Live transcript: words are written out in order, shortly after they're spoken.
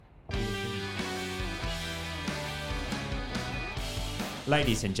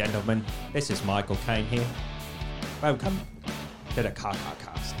Ladies and gentlemen, this is Michael Caine here. Welcome to the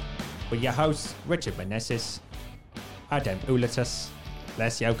KakaCast with your hosts Richard Meneses, Adam Ulitis,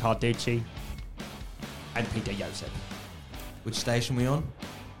 Lesio Carducci, and Peter Joseph. Which station we on?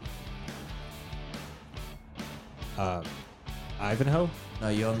 Ivanhoe? No,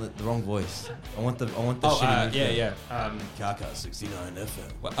 you're on the wrong voice. I want the yeah. Kaka 69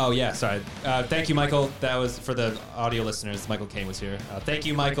 FM. Oh, yeah, sorry. Thank you, Michael. That was for the audio listeners. Michael Caine was here. Thank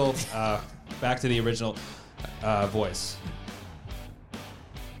you, Michael. Back to the original voice.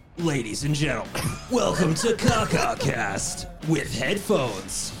 Ladies and gentlemen, welcome to KakaCast with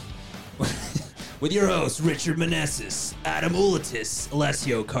headphones. With your hosts, Richard Meneses, Adam Ulitis,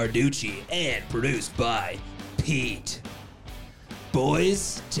 Alessio Carducci, and produced by Pete.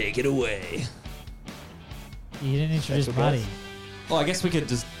 Boys, take it away. You didn't introduce Marty. Well, I guess we could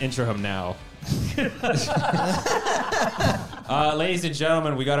just intro him now. Ladies and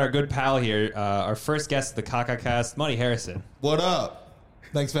gentlemen, we got our good pal here, our first guest of the KakaCast, Monty Harrison. What up?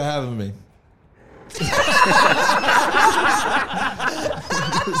 Thanks for having me.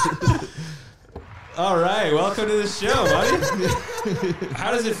 All right, welcome to the show, Monty.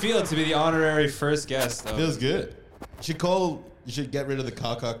 How does it feel to be the honorary first guest? Feels good. You should get rid of the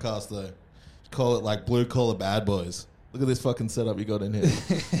KakaCast though. Call it like Blue Collar Bad Boys. Look at this fucking setup you got in here.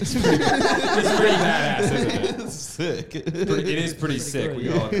 It's pretty badass, isn't it? It's sick. It is pretty sick. We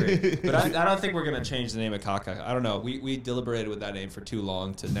all agree. But I don't think we're gonna change the name of Kaka. I don't know. We deliberated with that name for too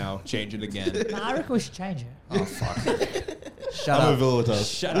long to now change it again. Nah, I reckon we should change it. Oh fuck! Shut I'm up. a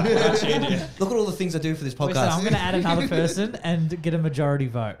Villatas. Shut up! We're not changing it. Look at all the things I do for this Wait, so podcast. I'm going to add another person and get a majority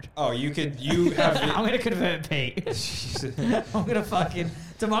vote. Oh, you have. I'm going to convert Pete. I'm going to fucking...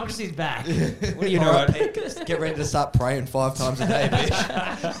 Democracy's back. What do you know? All right, Pete, get ready to start praying 5 times a day, bitch.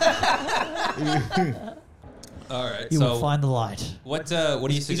 All right. You will So find the light. what do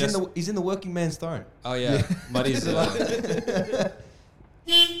you suggest? He's in the working man's throne. Oh yeah, Muddy's. I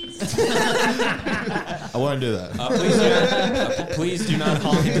won't do that. Please do not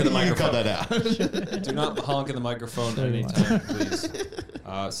honk into the You can cut microphone. that out. Do not honk in the microphone at Sorry, any Mike. time, please.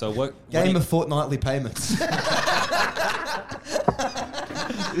 So what? Game of fortnightly payments.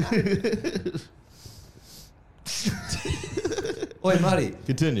 Oi, Marty.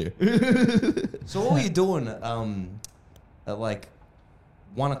 Continue. So what were you doing at like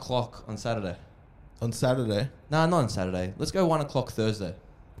 1 o'clock on Saturday? On Saturday, No, not on Saturday. Let's go 1 o'clock Thursday.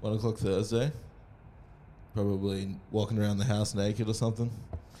 1 o'clock Thursday. Probably walking around the house naked or something.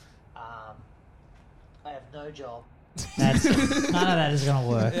 I have no job. None of that is going to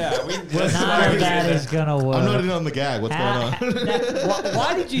work. Yeah, None of that is going to work. I'm not in on the gag. What's going on?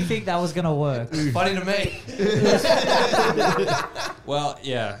 Why did you think that was going to work? Funny to me. Well,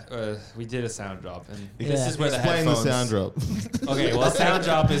 yeah, we did a sound drop, and Yeah. this is where the Explain headphones. the sound drop. Okay, well, a sound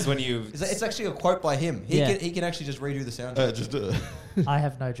drop is when you. It's actually a quote by him. He Yeah. can actually just redo the sound. Just do it. I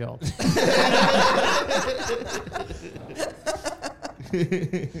have no job.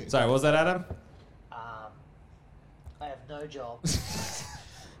 Sorry, what was that, Adam? I have no job. You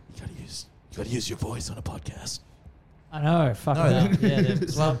gotta use your voice on a podcast. I know. Fucking No, hell. Yeah,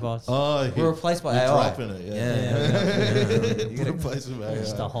 the swag bots. Oh, We're replaced by you're AI. dropping it. Yeah. You gotta replace it by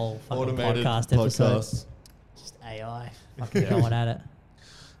Just a whole fucking automated podcast episode. podcasts. Just AI. Fucking going at it.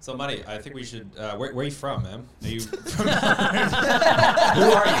 So, Money, I think we should. Where are you from, man? Are you from? Who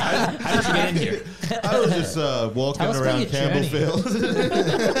are you? How did you get in here? I was just walking Tell us about around your journey. Campbellfield.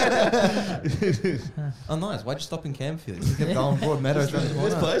 Oh, nice. Why'd you stop in Campfield? You kept going Broad Meadows around the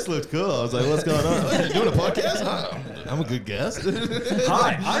This corner. place looked cool. I was like, what's going on? Oh, you doing a podcast? Oh, I'm a good guest.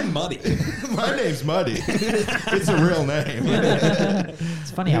 Hi, I'm Muddy. My name's Muddy. It's a real name.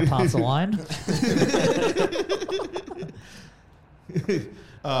 It's funny how paths align.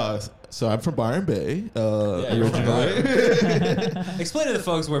 So I'm from Byron Bay, you're from originally. Explain to the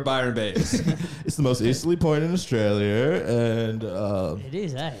folks where Byron Bay is. It's the most easterly point in Australia, and It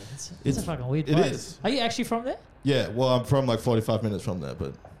is, eh? It's a It's- fucking weird it place. is. Are you actually from there? yeah, well, I'm from like 45 minutes from there,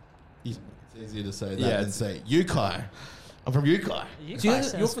 but it's easier to say that Yeah, than it's- say Yukai. I'm from Yukai.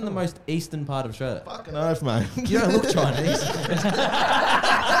 So you're from the most eastern part of Australia. Fucking oath, mate. You don't look Chinese.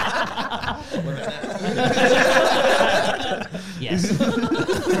 Yes.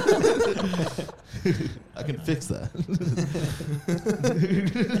 I can fix that.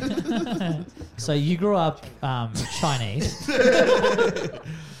 So you grew up Chinese.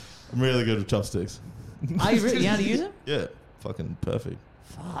 I'm really good with chopsticks. Are you really? You know how to use them? Yeah, fucking perfect.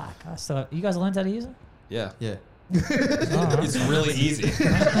 Fuck. You guys learned how to use them? Yeah. Yeah. It's really easy.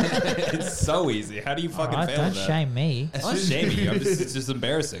 It's so easy. How do you fucking Alright, fail don't at that? shame me. I'm not shaming you. It's just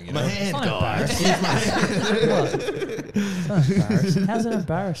embarrassing. You know? My hand, It's not guys. embarrassing. What? It's not embarrassing. How's it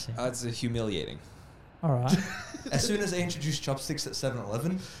embarrassing? It's humiliating. All right. As soon as they introduce chopsticks at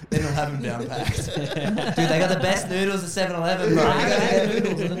 7-Eleven, then they'll have them down packed. Dude, they got the best noodles at 7-Eleven, bro. I had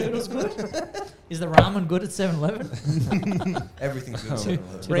noodles. Are the noodles good? Is the ramen good at 7-Eleven? Everything's good at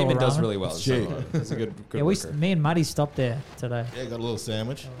 7-Eleven. Raymond does ramen. really well. It's So cheap. it's a good Yeah, worker. me and Muddy stopped there today. Yeah, got a little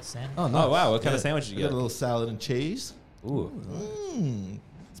sandwich. Oh wow! What kind Yeah. of sandwich did you Got a get? little salad and cheese. Ooh,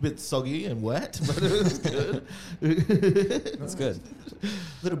 It's a bit soggy and wet, but it was good. that's good. A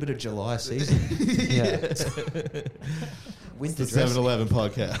little bit of July season. Yeah. Winter The dress. 7-Eleven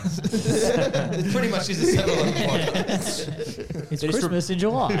podcast. It pretty much is a 7-Eleven podcast. It's Christmas in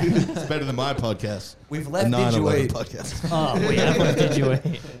July. It's better than my podcast. We've The left Did You 9/11 Eat. podcast. Oh, we have one. Did you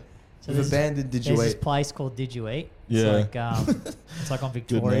eat? So We've abandoned Did there's You this Eat. place called Did You Eat? Yeah. It's like on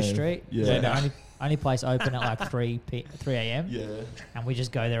Victoria name. Street. Yeah. So Yeah, the no. only place open at like 3 a.m. Yeah. And we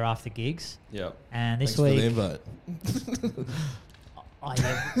just go there after gigs. Yep. And this Thanks for the week, invite. oh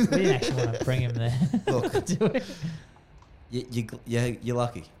yeah, we didn't actually want to bring him there. Look. Do we? You're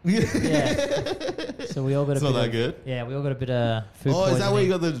lucky. Yeah. So we all got It's a not bit that of, good. Yeah, we all got a bit of food Oh, is that where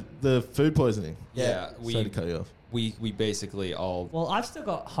you poisoning. got the food poisoning? Yeah. Sorry to cut you off. We basically all. Well, I've still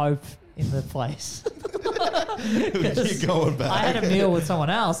got hope in the place. You're going back. I had a meal with someone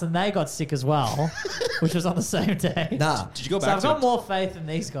else and they got sick as well, which was on the same day. Nah. Did you go So back I've to? got more faith in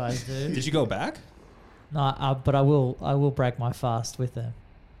these guys, dude. Did you go back? No, but I will break my fast with them.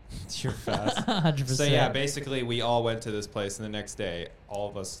 You're fast. 100%. So yeah, basically we all went to this place, and the next day, all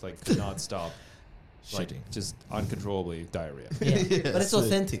of us like could not stop, like Shitting. just uncontrollably diarrhea. Yeah. But it's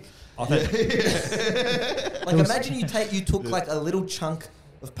authentic. Authentic. Like imagine you took like a little chunk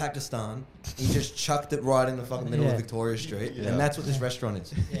of Pakistan and you just chucked it right in the fucking middle Yeah. of Victoria Street, Yeah. and that's what this restaurant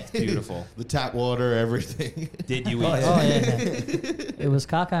is. Beautiful. The tap water, everything. Did you eat? Oh, Oh yeah. It was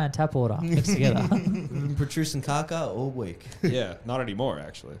kaka and tap water mixed together. We've been producing kaka all week. Yeah, not anymore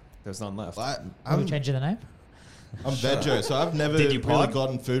actually. There's none left. Are we I'm changing the name? Vejo, so I've never Did you really pod?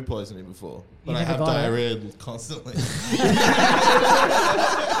 gotten food poisoning before. But You I never have got it? diarrhea constantly.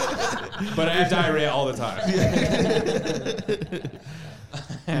 But I have diarrhea all the time.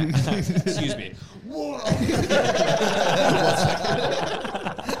 Excuse me.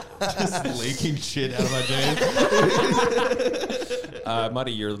 Just leaking shit out of my jeans.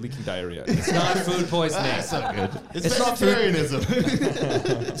 Muddy, you're leaking diarrhea. It's not food poisoning. That's not good. It's, It's not food- vegetarianism.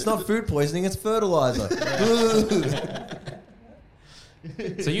 It's not food poisoning, it's fertilizer.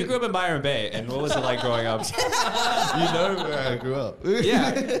 So you grew up in Byron Bay, and what was it like growing up? You know where I grew up.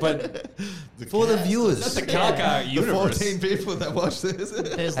 Yeah, but For the viewers. that's the Kaka The universe. 14 people that watch this.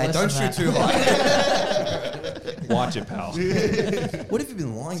 There's Hey, less don't than shoot that. too high. Watch it, pal. What have you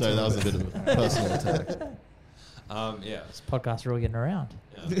been lying Sorry, to? that was a bit of a personal attack. Yeah. This podcast's really getting around.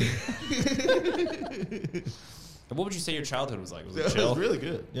 And what would you say your childhood was like? Was It it was chill? really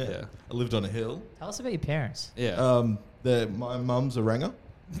good. Yeah. Yeah. I lived on a hill. Tell us about your parents. Yeah. My mum's a ranger.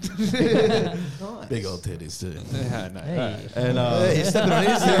 Nice. Big old titties too. Yeah, no, Hey. And Hey, you're stepping on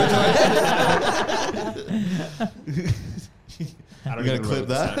his territory. I don't You gonna even clip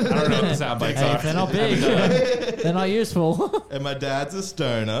know what that? the sound- I don't know what the sound bites Hey, are. if they're not big, they're not useful. and my dad's a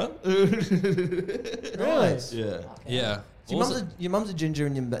stoner. Really? Yeah. Yeah. So your mum's a ginger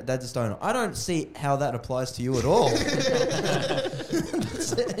and your dad's a stoner. I don't see how that applies to you at all. Does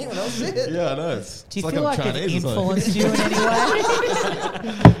anyone else see it? Yeah, I know. It's, Do you it's feel like like I'm it Chinese or something. influenced you in any way?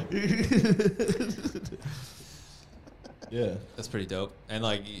 Yeah. That's pretty dope. And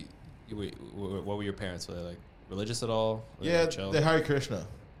like, what were your parents? Were they like religious at all? Were they, Yeah, like, chill? they're Hare Krishna.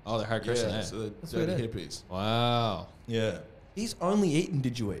 Oh, they're Hare Krishna. Yeah, eh? so That's they're what dirty it hippies. Wow. Yeah. He's only eaten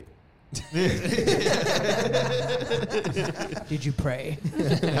Did You Eat? Did you pray?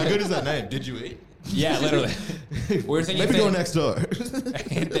 How good is that name? Did you eat? Yeah, literally. We were thinking Maybe if go they, next door.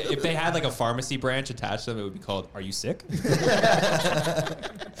 if they had like a pharmacy branch attached to them, it would be called "Are you sick?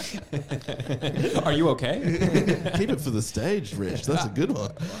 Are you okay?" Keep it for the stage, Rich. That's a good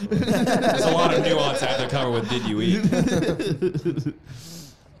one. There's a lot of nuance I have to cover with "Did you eat?"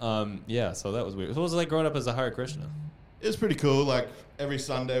 Yeah, so that was weird. So what was it like growing up as a Hare Krishna? It was pretty cool. Like every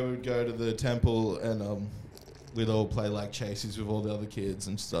Sunday, we would go to the temple and we'd all play like chases with all the other kids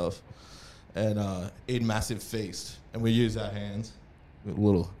and stuff, and eat a massive feast. And we use our hands,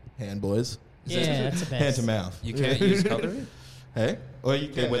 little hand boys. Yeah, that's the best. Hand to mouth. You can't use cutlery. Hey? Well, you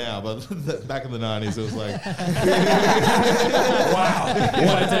can with- now, but back in the 90s, it was like, Wow,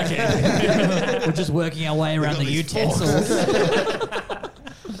 what a decade! We're just working our way around got the these utensils.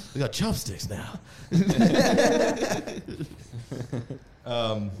 We got chopsticks now. Is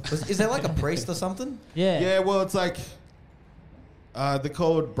there like a priest or something? Yeah. Yeah, well, it's like they're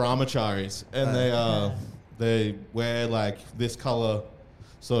called brahmacharis, and they wear like this color,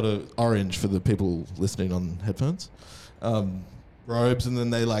 sort of orange for the people listening on headphones, robes, and then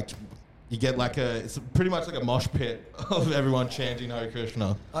they like you get like it's pretty much like a mosh pit of everyone chanting Hare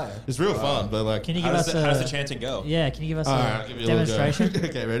Krishna. Oh, yeah. It's real fun, but like Can you How give does, us the, how does the a chanting go? yeah? Can you give us all a right, I'll give you a little go. demonstration?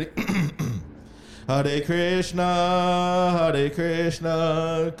 Okay, ready? Hare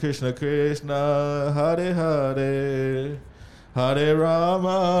Krishna, Krishna Krishna, Hare Hare, Hare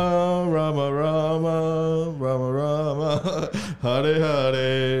Rama, Rama Rama, Rama Rama, Hare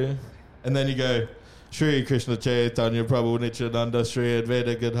Hare. And then you go, Shri Krishna Chaitanya Prabhu Nityananda, Shri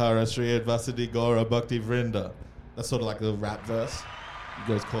Advaita Gadhara, Shri Advasadi Gaura Bhakti Vrinda. That's sort of like the rap verse. It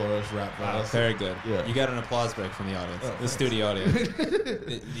goes chorus, rap verse. Very good. Yeah. You got an applause break from the audience, the studio audience,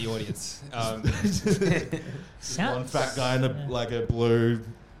 the audience. One fat guy in a blue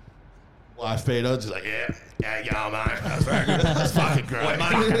wife beater, just like, yeah, man, that's very good. That's fucking great.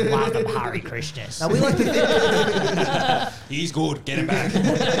 Welcome, Hare Krishnas. Now we like to think He's good. Get him back.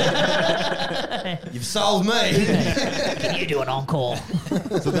 you've solved me. Can you do an encore?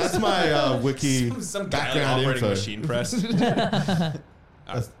 So that's my wiki Some guy background operating info. machine press.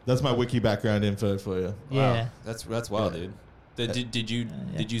 That's my wiki background info for you. Yeah. That's wild, dude. Did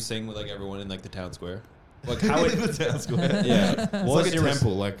you sing with like everyone in like the town square? Like how In it? the town square. Yeah. It's What like was a your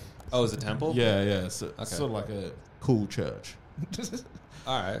temple, like Oh, it's a temple. yeah. So Okay. it's sort of like a cool church.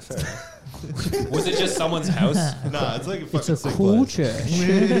 All right. Fair enough. Was it just someone's house? Nah, it's like a fucking It's a sick cool place. church.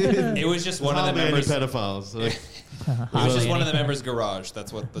 It was just one of the Hardly any members. It pedophiles. Like, was just one of the members' garage.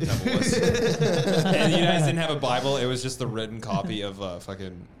 That's what the temple was. And you guys didn't have a Bible. It was just the written copy of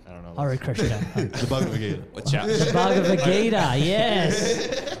fucking I don't know. Hare Krishna. the Bhagavad Gita. What chapter? Bhagavad Gita,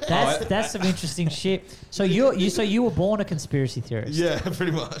 yes. That's some interesting shit. So you were born a conspiracy theorist. Yeah,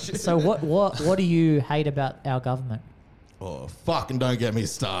 pretty much. So what do you hate about our government? Oh, fucking don't get me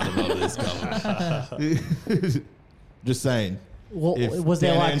started on this government. Just saying. What, If was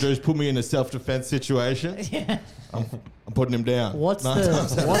there Dan like Andrews put me in a self-defense situation, yeah. I'm putting him down. What's Nine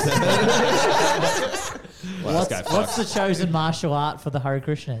times out of what's, 10. Well, this guy what's the fucks. chosen martial art for the Hare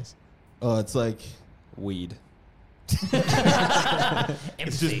Krishnas? Oh, it's like Weed. it's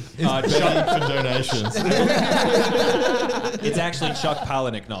just begging for donations. It's actually Chuck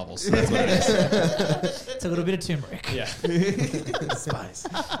Palahniuk novels. That's what it is. It's a little bit of turmeric. Yeah. Spice.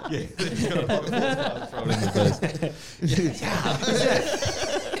 Yeah, you got a pocket full of spice, throw it in the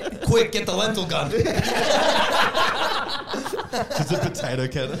face. Quick, get the lentil gun. Just a potato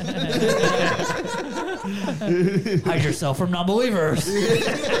cannon. Hide yourself from non-believers.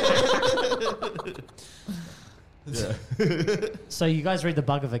 Yeah. So you guys read the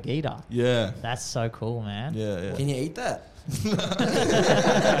Bhagavad Gita. Yeah. That's so cool, man. Yeah. Can you eat that?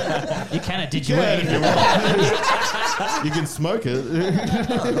 You can did you Yeah, eat? if you want. You can smoke it.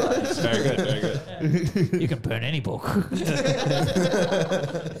 Very good. Very good. You can burn any book.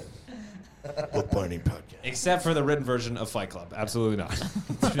 Book burning podcast. Except for the written version of Fight Club. Absolutely not.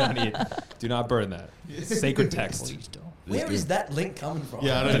 Do not burn that. Sacred text. Please don't. Where is that link coming from?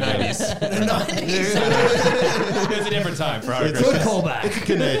 Yeah, I don't know. It was a different time for our It's Good a callback.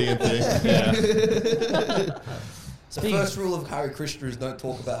 Canadian thing. Yeah. The first rule of Hare Krishna is don't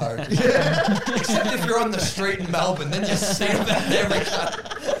talk about Hare Krishna. Except if you're on the street in Melbourne, then you sing about it every time.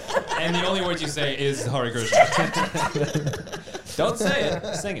 And the only word you say is Hare Krishna. Don't say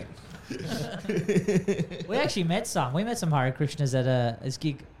it. Sing it. We actually met some. We met some Hare Krishnas at this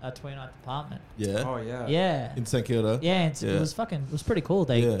gig at 29th Apartment. Yeah. yeah. Yeah. In St Kilda. Yeah, it Yeah. was pretty cool.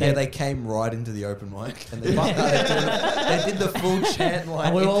 They, Yeah. Yeah, they came right into the open mic and they did the full chant like.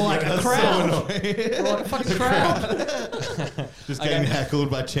 and we were all like into a the- crowd. We're like a fucking crowd. Just getting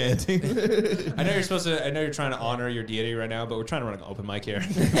heckled by chanting. I know you're trying to honor your deity right now, but we're trying to run an open mic here.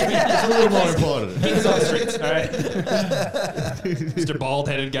 It's a little more important. Keep us on the streets, all right? Mr.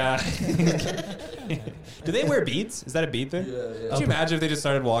 Bald-headed guy. Do they wear beads? Is that a bead thing? Yeah. Could you imagine if they just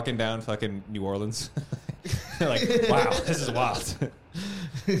started walking down fucking New Orleans? They're like, wow, this is wild.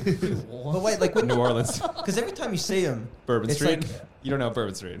 But wait, like, New Orleans. because every time you see them, Bourbon it's Street? like, You don't know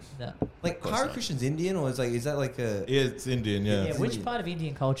Bourbon Street. No. like course Hare not. Krishna's Indian or is that like a? It's Indian, yeah. Yeah, which part of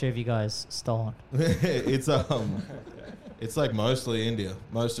Indian culture have you guys stolen? it's like mostly India.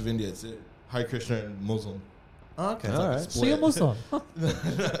 Most of India, it's Hare Krishna and Muslim. Oh, okay. All right. So you're Muslim.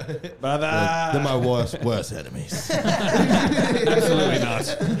 Brother. They're my worst enemies. Absolutely not.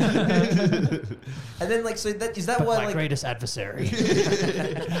 And then like, so that is that But why my like? greatest adversary.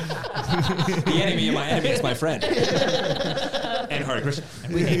 The enemy of my enemy is my friend. And Hare Krishna.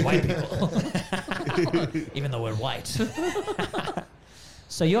 And we hate white people. Even though we're white.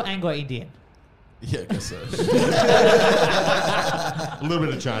 So you're Anglo-Indian. Yeah, I guess so. A little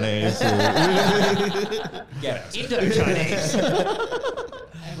bit of Chinese. Get out. Indo-Chinese.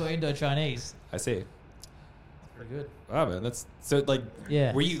 Anglo-Indo-Chinese. I see. Pretty good. Wow, man, that's so like.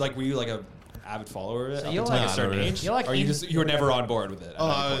 Yeah. Were you like a avid follower of it So up you're until like like- a certain Nah, not age? really. You're like or you were never on board with it?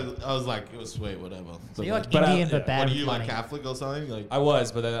 Oh, I was like, it was sweet, whatever. So you're like But, Indian yeah. but bad what are with you, like money. Catholic or something? Like, I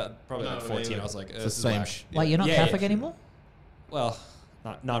was, but then probably No, like I 14. mean, I was like, it's the this is same whack. Wait, you're not Yeah, Catholic yeah. anymore? Well,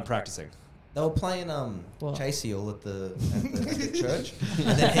 not non-practicing. They were playing What? Chasey all at the church,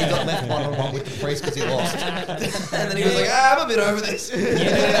 and then he got left one-on-one with the priest because he lost. And then he was like, I'm a bit over this.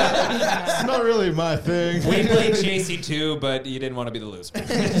 it's not really my thing. We played Chasey too, but you didn't want to be the loser.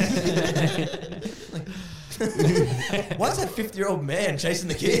 Why is that 50-year-old man chasing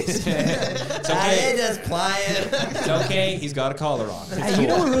the kids? It's Ah, okay. they're just playing. It's okay. He's got a collar on. Hey, you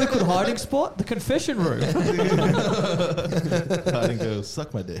know a really good hiding spot? The confession room. I didn't go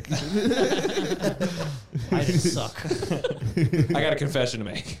suck my dick. I just suck. I got a confession to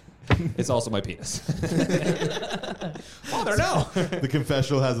make. It's also my penis. Father, no. The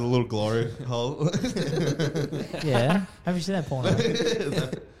confessional has a little glory hole. Yeah. Have you seen that porn?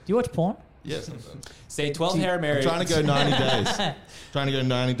 Do you watch porn? Yes, sometimes. Say 12 hair I'm married. trying to go 90 days. Trying to go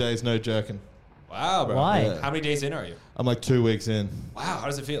 90 days, no jerking. Wow, bro. Why? Yeah. How many days in are you? I'm like 2 weeks in. Wow, how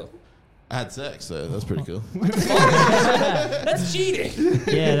does it feel? I had sex, so that's pretty cool. That's cheating.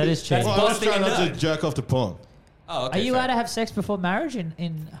 Yeah, that is cheating. That's Well, I was busting trying a not to nut. jerk off to porn. Oh, Are okay. you fair. allowed to have sex before marriage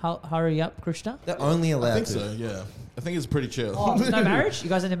in Hurry Up, Krishna? They're only allowed I think to. so, yeah. I think it's pretty chill. Oh, there's no marriage? You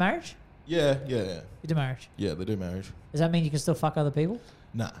guys into marriage? Yeah. You do marriage. Yeah, they do marriage. Does that mean you can still fuck other people?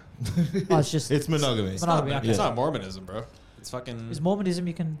 Nah. Oh, it's just... It's monogamy. monogamy. Okay. It's not Mormonism, bro. It's fucking. Is Mormonism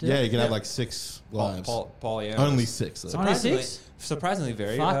you can do? Yeah, you can have Yeah. like 6 wives. polyamorous. Only 6, though. Only Surprisingly- 6? Surprisingly,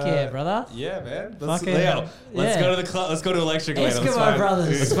 very. Fuck yeah, brother. Yeah, man. Let's, Fucking- Leo, let's yeah. go to the club. Let's go to Electric Lane. Eskimo Let's find,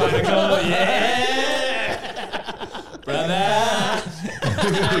 brothers. Let's find a couple. Yeah, brother.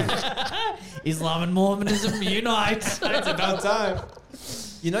 Islam and Mormonism unite. It's about time.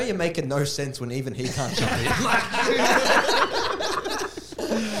 You know you're making no sense when even he can't jump in.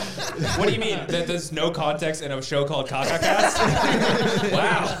 What do you mean? That there's no context in a show called CacaCast?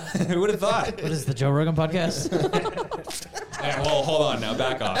 Wow. Who would have thought? What is the Joe Rogan podcast? Yeah, well, hold on now.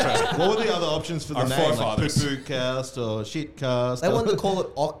 Back off. What were the other options for the Our name? forefathers. Like poo-poo cast or shit cast? They wanted to call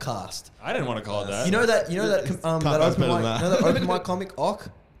it Ockcast. I didn't want to call it that. You know that that Can't that pass open better mic, than that. you know that open mic comic Ock?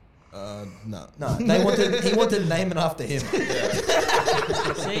 No. No, he wanted to name it after him.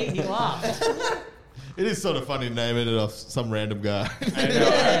 See, he laughed. It is sort of funny naming it off some random guy. I know.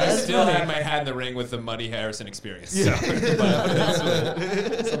 I still hang my hat in the ring with the Muddy Harrison experience. So,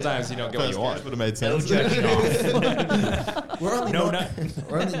 but sometimes you don't get what First you want. guess would have made sense. We're only No,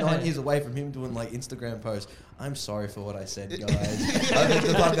 we're only 9 years away from him doing like Instagram posts. I'm sorry for what I said, guys. I think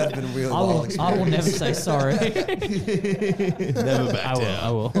the podcast has been a real wild I will never say sorry. Never back down.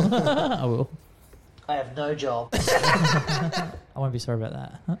 I will. I will. I have no job. I won't be sorry about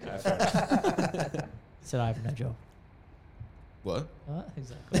that. Said I have no job. What?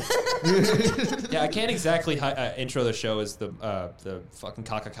 Exactly. Yeah, I can't exactly intro the show as the fucking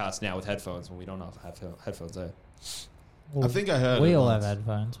CacaCast now with headphones when we don't have headphones. I think I heard We it all once. have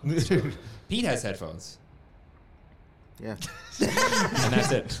headphones. Pete has headphones, Yeah. and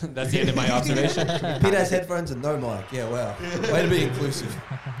that's it. That's the end of my observation. Pete has headphones and no mic. Yeah, wow. Way to be inclusive.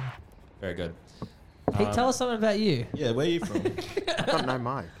 Very good. Pete, tell us something about you. Yeah, where are you from? I've got no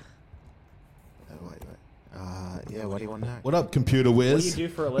mic. Wait. Yeah, what do you want to know? What up, computer whiz?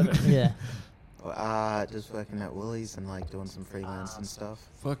 for a living? Yeah. Just working at Woolies and like doing some freelance and stuff.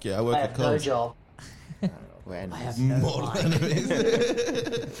 Fuck yeah, I work with Coles. job. We're I enemies. have no Mortal mic. enemies.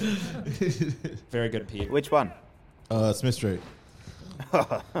 Very good, Pete. Which one? Smith Street.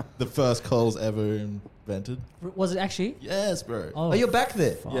 The first Coles ever invented. Was it actually? Yes, bro. Oh, you're back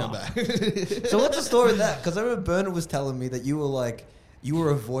there. Yeah, I'm back. So what's the story of that? Because I remember Bernard was telling me that you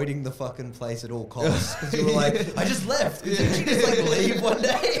were avoiding the fucking place at all costs. Because you were like, I just left. Did you just like leave one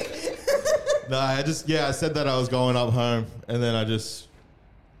day? No, I said that I was going up home, and then I just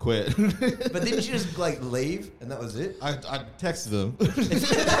quit. But didn't you just like leave and that was it? I texted them,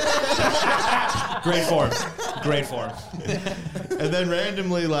 Great form. Great form. and then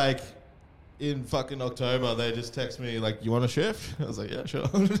randomly, like in fucking October, they just text me like, "You want a shift?" I was like, "Yeah, sure."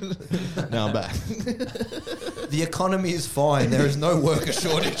 Now I'm back. The economy is fine. There is no worker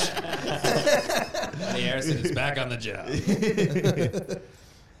shortage. Muddy Harrison is back on the job.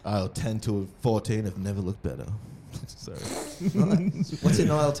 Aisle 10 to 14 have never looked better. Sorry. What's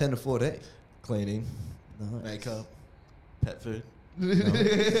in aisle 10 to 14? Cleaning, makeup, pet food.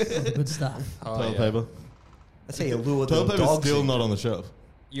 Good stuff. Oh, Toilet yeah. paper. That's how you lure Toilet the paper's dogs still in. not on the shelf.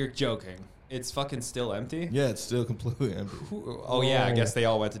 You're joking. It's fucking still empty? Yeah, it's still completely empty. Oh, yeah. I Whoa. guess they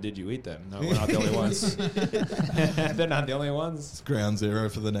all went to Did You Eat Them? No, we're not the only ones. They're not the only ones. It's ground zero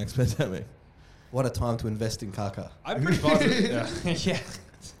for the next pandemic. What a time to invest in Kaka. I'm pretty positive. Yeah.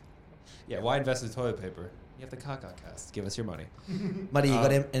 Yeah, why invest in toilet paper? You have the Kaka Cast. Give us your money. Muddy, you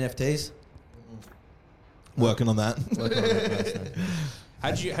got NFTs? Working on that.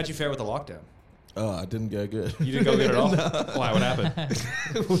 How'd you fare with the lockdown? Oh, I didn't go good. You didn't go good at all? Why? What happened?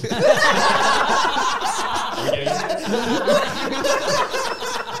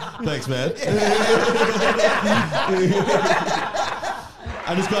 Thanks, man.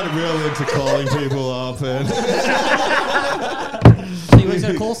 I just got real into calling people up and So you work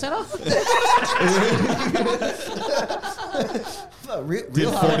at a call center? did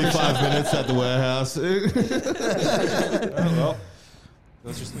 45 minutes at the warehouse. Oh, well.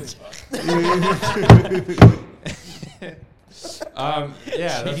 That's just me.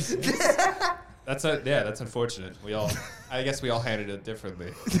 Yeah, that's unfortunate. I guess we all handled it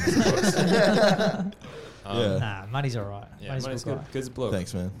differently. Yeah. Nah, money's alright. Yeah, money's good. Good as a bloke.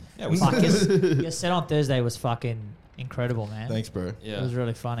 Thanks, man. Yeah, we Fuck, your set on Thursday was fucking incredible, man. Thanks, bro. Yeah. It was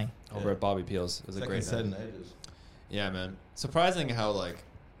really funny. Over at Bobby Peel's. It was a great Second night. set in ages. Yeah, man. Surprising how like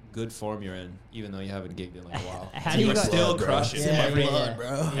good form you're in, even though you haven't gigged in like a while. How do you you are guys- still Bro. crushing. It's in my every blood,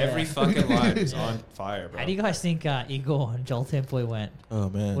 bro. every Yeah. fucking line is on fire, bro. How do you guys think Igor and Joel Temple went Oh,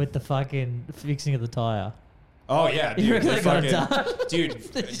 man. with the fucking fixing of the tire? Oh yeah, dude. You reckon the they got it fucking- done?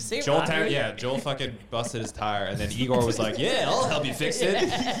 Dude, Did you see Joel, Ryan? Joel fucking busted his tire, and then Igor was like, "Yeah, I'll help you fix it."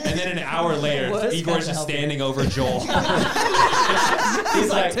 And then an hour later, Worst Igor's kind just of help. standing over Joel. He's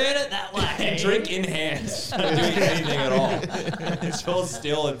like, turn it that way. drink in hand, not doing anything at all. Joel's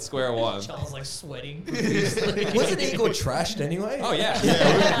still at square one. Joel's like sweating. Wasn't Igor trashed anyway? Oh yeah,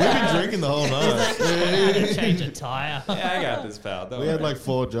 Yeah, we've been drinking the whole night. Change a tire. yeah, I got this, pal. Don't We had worry. like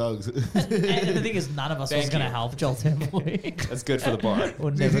 4 jugs. And the thing is, none of us was Thank going to you. help Joel Temple. That's good for the bar.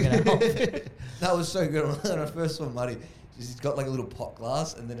 We're never going to help. That was so good. When I first saw Muddy, he's got like a little pot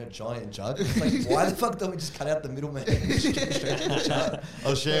glass and then a giant jug. It's like, why the fuck don't we just cut out the middleman? Straight to the jug? I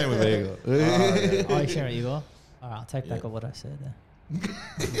was sharing with Igor. Oh, you sharing it, Igor? All right, I'll take back Yeah. what I said there.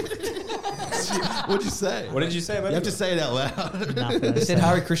 What'd you say? What did you say about You have it? to say it out loud. Nothing. He said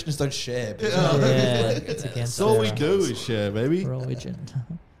Hare Krishnas don't share. But Yeah, it's against That's all we their do is share, baby. religion.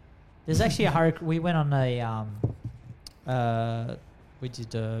 There's actually a Hare. We went on a we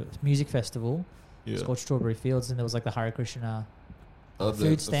did a music festival. Yeah. It's called Strawberry Fields, and there was like the Hare Krishna Oh,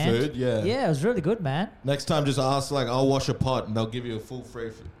 food stand. Food, yeah. Yeah, it was really good, man. Next time, just ask, like, I'll wash a pot and they'll give you a full free,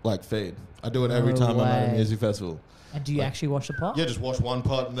 like, feed. I do it every No time I'm at a way. music festival. And do you Like- actually wash the pot? Yeah, just wash one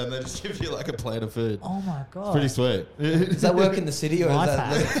pot and then they just give you, like, a plate of food. Oh my god. Pretty sweet. does that work in the city or is Life that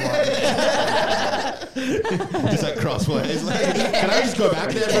hack. let it fly? Just like crossways. Like, can I just go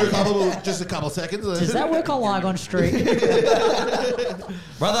back there for just a couple seconds? Does that work on Lygon Street?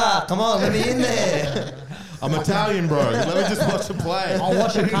 Brother, come on, let me in there. I'm Italian, bro. Let me just watch the play. I'll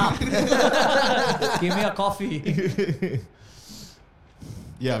wash a cup. Give me a coffee.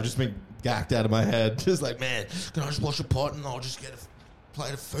 Yeah, I've just been gacked out of my head. Just like, man, can I just wash a pot and I'll just get a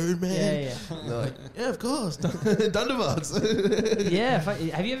plate of food, man? Yeah, And they're like, yeah, of course. Dunderbugs. yeah.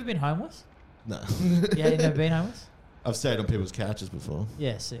 Have you ever been homeless? No. Yeah, you never been homeless? I've stayed on people's couches before.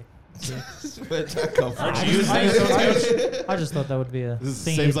 Yeah, sick. Where'd that come from? Aren't you saying so too? I just thought that would be a This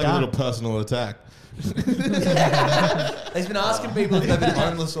thing seems you've like done. a little personal attack. He's been asking people if they've been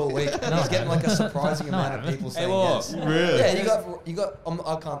homeless all week, and he's getting like a surprising amount of people saying whoa. yes. Really? Yeah, you got. I'm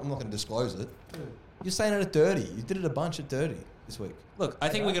not going to disclose it. You're saying it at Dirty. You did it a bunch at Dirty this week. Look, I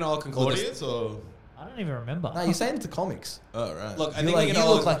think we can all conclude this. Audience or? I don't even remember. No, you're saying it to comics. Oh, right. Look, I You're think like, we you can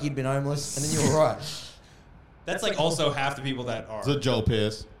all. look like you'd been homeless, and then you were right. That's like also half the people that are. Is it Joel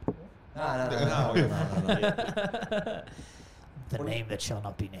Pierce? No. The name that shall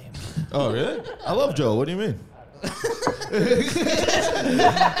not be named. Oh, really? I love Joel. What do you mean? I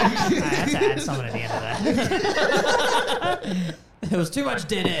had to add something at the end of that. There was too much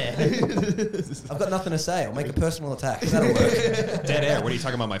dead air. I've got nothing to say. I'll make a personal attack. That'll work. Dead air. What are you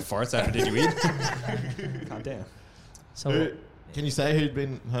talking about? My farts after Did You Eat? God damn. So Can you say who'd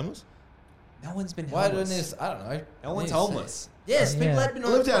been homeless? No one's been Why homeless. doing this? I don't know. No one's Yes. homeless. Yes, people Yeah. have been I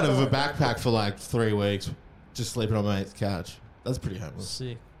lived out of a homeless. backpack for like 3 weeks, just sleeping on my mate's couch. That's pretty homeless.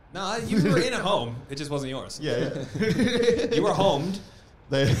 sick. No, you were in a home. It just wasn't yours. Yeah. You were homed.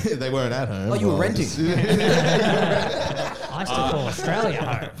 They weren't at home. Oh, you were Well, renting. just- I used to call Australia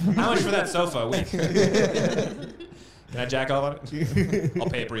home. How much for that sofa a week? Can I jack off on it? I'll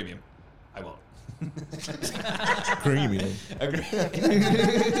pay a premium. I won't. Creamy. Are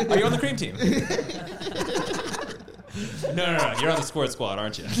you on the cream team? No. You're on the squirt squad,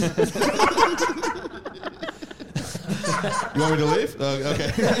 aren't you? You want me to leave?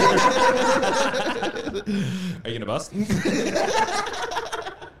 Okay. Are you gonna bust?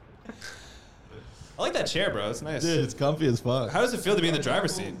 I like that chair, bro. It's nice. Dude, it's comfy as fuck. How does it feel to be in the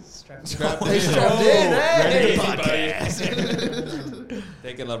driver's seat? They strapped in, hey!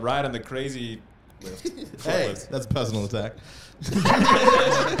 Taking a ride on the crazy lift. Hey, Forklift. that's a personal attack.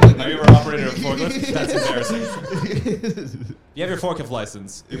 Have you ever operated a forklift? That's embarrassing. You have your forklift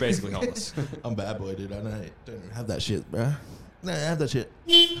license. You're basically homeless. I'm bad boy, dude. I don't have that shit, bro. No, I have that shit.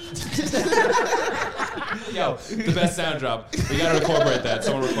 Yo, the best sound drop. We gotta incorporate that.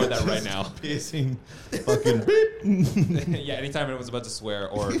 Someone record that right now. Piercing fucking beep. Yeah, anytime anyone's about to swear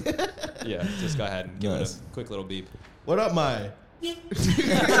or yeah, just go ahead and give Nice. it a quick little beep. What up, my?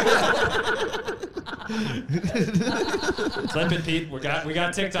 Clip it, Pete. We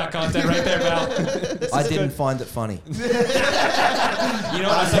got TikTok content right there, pal. I didn't find it funny. You know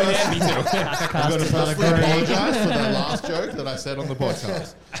what? I'm saying that. Me too. I'm going to firstly apologize for that last joke that I said on the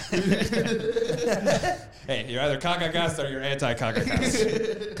podcast. Hey, you're either Kakakast or you're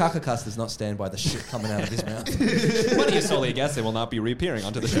anti-Kakakast. Kakakast does not stand by the shit coming out of his mouth. Money is solely a guess. They will not be reappearing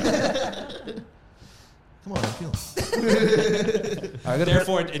onto the show. Come on, I'm feeling. I gotta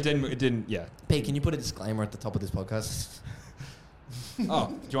Therefore, it didn't. Yeah. Pete, can you put a disclaimer at the top of this podcast? Oh,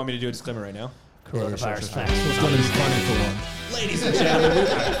 do you want me to do a disclaimer right now? Coronavirus facts. It's going to be funny for one. Ladies and gentlemen,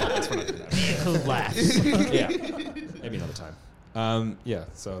 Cool laughs. yeah, maybe another time. Yeah,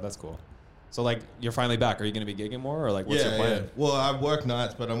 so that's cool. So like, you're finally back. Are you going to be gigging more, or like, what's your plan? Yeah. Well, I work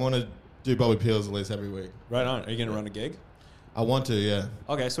nights, but I want to do Bobby Peels at least every week. Right on. Are you going to run a gig? I want to, yeah.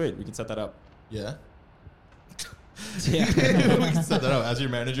 Okay, sweet. We can set that up. Yeah. Yeah. We can set that up. As your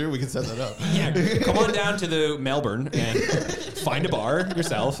manager, we can set that up. Yeah. Come on down to the Melbourne and find a bar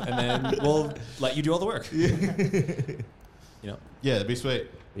yourself, and then we'll let you do all the work. You know. Yeah, that'd be sweet.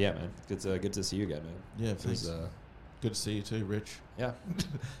 Yeah, man. Good to see you again, man. Yeah, It was, thanks. Good to see you too, Rich. yeah.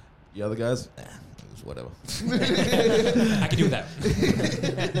 The other guys? It's whatever. I can do that.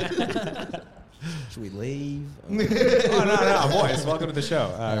 Should we leave? Oh, no, boys. Welcome to the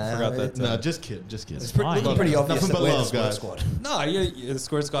show. I forgot that. No, just kidding. Just kidding. It's fine. looking pretty obvious Nothing that but we're the love, Squirt guys. Squad. No, you're the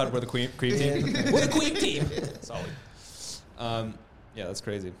Squirt Squad. We're the cream team. We're the cream team. Solid. Yeah, that's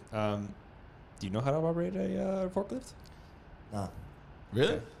crazy. Do you know how to operate a forklift? Nah.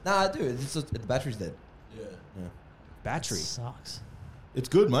 Really? Nah, dude, the battery's dead. Yeah. Battery. Sucks. It's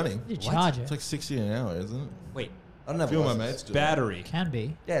good money. You charge it. It's like 60 an hour, isn't it? Wait. I don't have A few a of my license. mates do. Battery. Can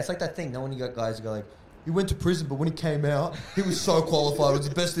be. Yeah, it's like that thing. No one you got guys who go like, he went to prison, but when he came out, he was so qualified. It was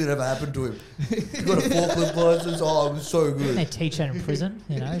the best thing that ever happened to him. He got a forklift license. Oh, it was so They good. teach that in prison,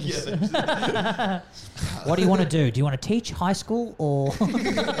 you know. Just Yeah. what do you want to do? Do you want to teach high school or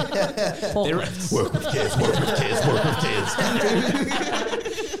forklifts? Work with kids, work with kids, work with kids.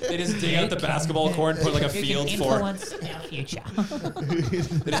 They just dig out the basketball court and put like a You field can for. influence our future.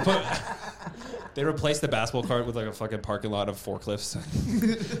 They just put. They replaced the basketball court with like a fucking parking lot of forklifts.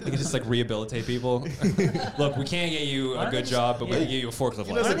 They can just like rehabilitate people. Look, we can't get you Why a don't good they job, but we just- can get you a forklift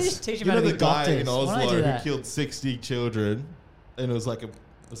You Why don't they license. just teach You them how know to the be guy doctors? in Why don't they Oslo do who that? killed 60 children, and it was like a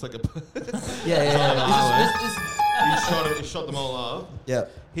Yeah. he shot them all up. Yeah.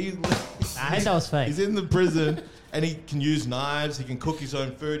 He I heard that was fake. he's in the prison, and he can use knives. He can cook his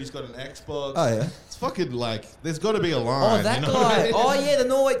own food. He's got an Xbox. Oh, yeah. It's fucking like there's got to be a line. Oh, that you know what I guy. mean? Oh, yeah, the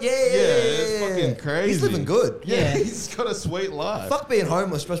Norway. Yeah. it's fucking crazy. He's living good. Yeah, Yeah. he's got a sweet life. Fuck being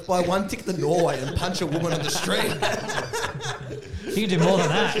homeless. Just buy one ticket to Norway and punch a woman on the street. You can do more than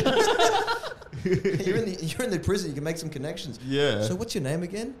that. you're in the prison. You can make some connections. Yeah. So what's your name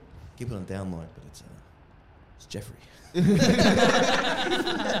again? Keep it on download, but it's Jeffrey. Want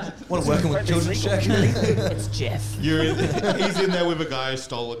to working with children's check? It's Jeff. He's in there with a guy who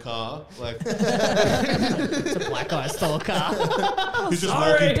stole a car. Like It's a black guy stole a car. he's just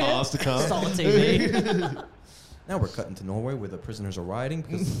Sorry. walking past a car. Stole a TV. Now we're cutting to Norway where the prisoners are rioting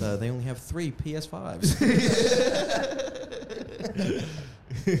because they only have 3 PS5s.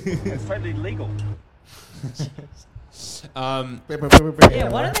 It's totally legal. Yeah,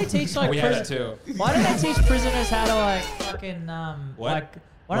 why don't they teach like We had that prison? too. Why don't they teach prisoners how to like fucking What? like?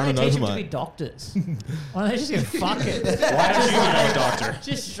 Why Run don't they an teach them to overmind. be doctors? Why don't they just go fuck it? Why don't you become a doctor?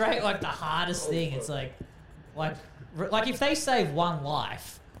 Just straight like the hardest thing. It's like if they save one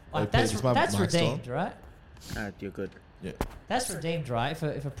life, like Hey, Pete, is my that's mic still on? redeemed, right? You're good. Yeah. That's redeemed, right?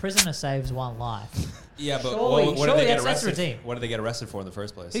 If a prisoner saves one life, Yeah, but Surely- what do surely they get that's arrested? redeemed. What do they get arrested for in the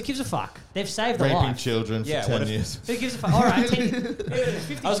first place? who gives a fuck? They've saved a Raping life. children Yeah, for what 10 if- years. Who gives a fuck? All right,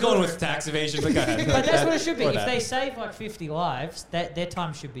 50 I was going with tax evasion, but go ahead. But that's what it should be. Or If that. they save like 50 lives, that their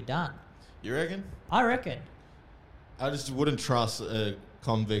time should be done. You reckon? I reckon. I just wouldn't trust a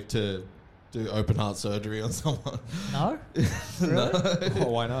convict to do open heart surgery on someone. No? Really? Oh,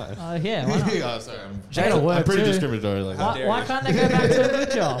 why not? Oh, yeah, why not? Yeah, sorry, That'll I'm work pretty too. discriminatory like that. Why can't they go back to a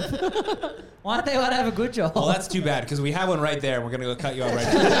good job? Why don't they want to have a good job? Well, that's too bad because we have one right there. And we're gonna go cut you out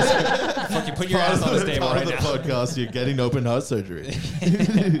right now. Fucking put your ass on this table Part right of the now. podcast, you're getting open heart surgery.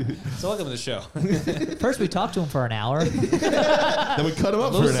 So welcome to the show. First we talked to him for an hour. Then we cut him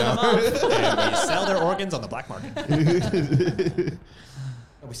up for an Loosen him hour. up. And we sell their organs on the black market.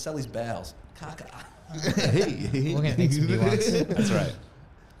 Oh, we sell his bowels. Kaka. We're going to need some new ones. That's right.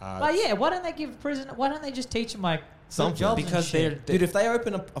 But yeah, why don't they give prison? Why don't they just teach them like Something. good jobs and Because shit? Dude, if they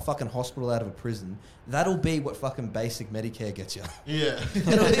open a fucking hospital out of a prison, that'll be what fucking basic Medicare gets you. Yeah.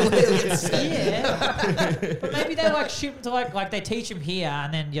 That'll be what it'll get sent. Yeah, but maybe they like ship them to like they teach them here,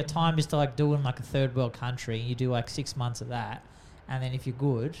 and then your time is to like do in like a third world country. You do like 6 months of that, and then if you're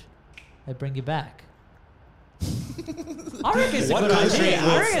good, they bring you back. I reckon it's a What good country? idea.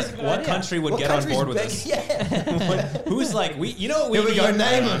 I reckon it's a good What idea. country would What get on country's board with beg- this? Yeah. Who's like we? You know what we Here we go. need?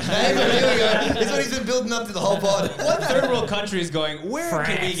 Name him. Name him. Here we go. This is what he's been building up to the whole pod. What third world country is going? Where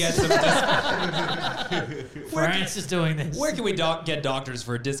can we get some? France is doing this. Where can we get doctors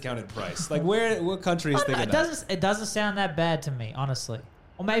for a discounted price? Like where? What country is I don't know, thinking that? it doesn't sound that bad to me, honestly.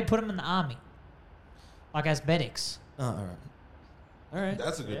 Or maybe put them in the army, like as medics. Oh, all right. All right.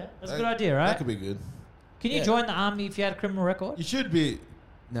 That's a good. Yeah, that's a good idea, right? That could be good. Can you Yeah. join the army if you had a criminal record? You should be.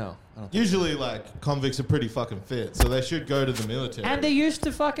 No, I don't. Usually, like convicts are pretty fucking fit, so they should go to the military. And they're used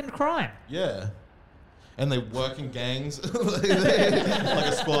to fucking crime. Yeah. And they work in gangs, like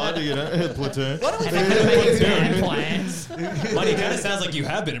a squad, you know, a platoon. Why don't we think of making game plans? Money kind of sounds like you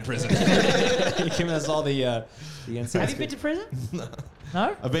have been in prison. You're giving us all the inside Have you been to prison?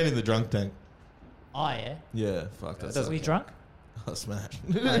 No? I've been in the drunk tank. Oh, yeah. Yeah, fuck that. Were you drunk? I smashed.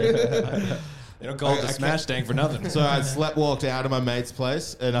 They don't call it the I smash tank for nothing. So I walked out of my mate's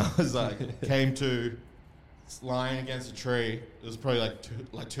place, and I was like, came to lying against a tree. It was probably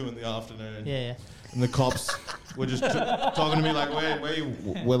like 2 in the afternoon. Yeah. And the cops were just talking to me like, where do you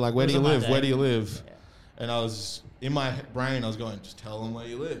was on my live? day. Where do you live? And I was in my brain, I was going, just tell them where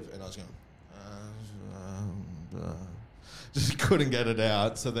you live. And I was going, just couldn't get it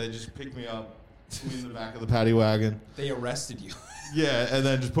out. So they just picked me up, put me in the back of the paddy wagon. They arrested you. Yeah, and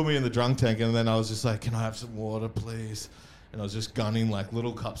then just put me in the drunk tank, and then I was just like, "Can I have some water, please?" And I was just gunning like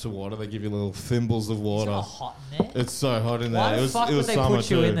little cups of water. They give you little thimbles of It's water. not hot in there. It's so hot in there. Why it the was fuck it would was they summer put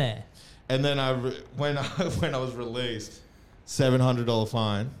you too. in there? And then when I was released, $700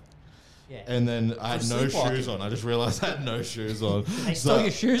 fine. Yeah. And then I had For no sleepwalking. shoes on. I just realized I had no shoes on. They stole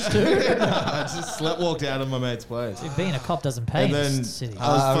your shoes too? I just walked out of my mate's place. Dude, being a cop doesn't pay And in then this city. I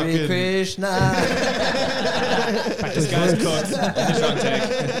was Hare fucking- Krishna. This guy's cooked in the drunk tank.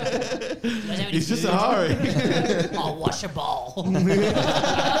 He's just a hurry. I'll wash a bowl.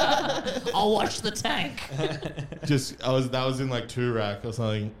 I'll wash the tank. That was in like 2 rack or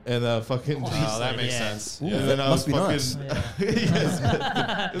something, and fucking. Oh, that makes Yeah. sense. And then I Must was be fucking. nice.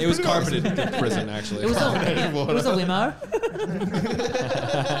 Yes. It was carpeted in prison, actually. It was a limo.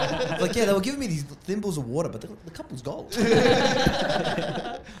 Like, yeah, they were giving me these thimbles of water, but the cup was gold.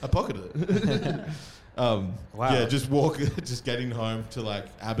 I pocketed it. Wow. Yeah, just getting home to like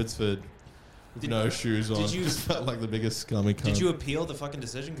Abbotsford with no shoes on. did you- Just felt like the biggest scummy cunt. Did you appeal the fucking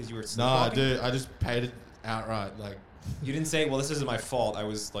decision because you were No, I sleepwalking? did. I just paid it outright. Like You didn't say, well, this isn't my fault. I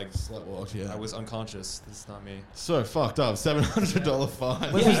was like, sleptwalked. Yeah, I was unconscious. This is not me. so fucked up. $700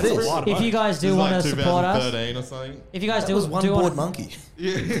 fine. When Yeah, was that's this? a lot of If you guys do This is want like to support us, 2013 or something. if you guys That do was one do bored want, monkey.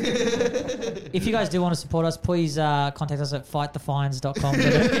 Yeah. if you guys do want to support us, please contact us at fightthefines.com.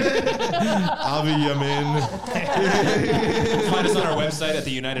 Avi Yamin. Find us on our website at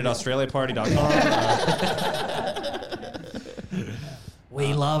theunitedaustraliaparty.com.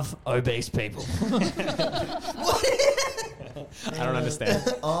 We love obese people. I don't understand.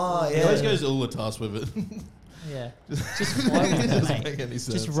 Oh, He always yeah. goes Ulatas with it. Yeah, just flow with it, Doesn't mate. make any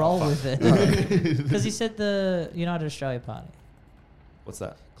sense. Just roll with it. Because he said the United Australia Party. What's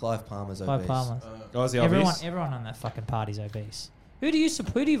that? Clive Palmer's Clive obese. Palmer. Oh, is he Everyone, obese? everyone on that fucking party's obese. Who do you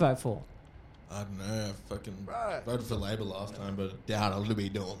vote for? I don't know. I fucking voted for Labor last time, but doubt I'll be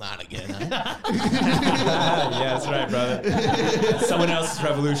doing that again. Yeah, that's right, brother. It's someone else's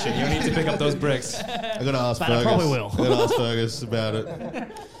revolution. You don't need to pick up those bricks. I gotta ask But I Fergus. probably will. I gotta ask Fergus about it.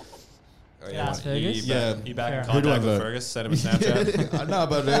 Yeah, ask Fergus. Yeah. You back in Fair Who do I contact with vote? Fergus? Send him a Snapchat. No,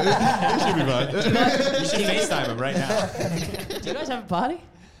 but it should be fine. You should FaceTime him right now. Do you guys have a party?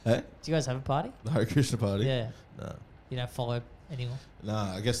 Hey? Do you guys have a party? The Hare Krishna party? Yeah. No. You don't follow anyone?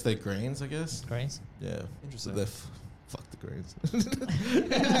 Nah, I guess they're Greens, I guess. Greens? Yeah. Interesting. They're fuck the Greens.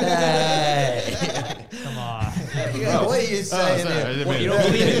 Hey. Come on. Yeah, what are you saying? sorry, I here? didn't Well, mean you it.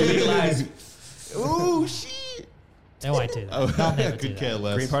 don't believe in legalized. Ooh, shit. They won't do that. Oh, They'll never do could care that.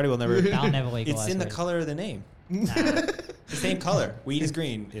 less. Green Party will never. They'll never legalize It's in the weed. color of the name. Nah. The same color. Weed is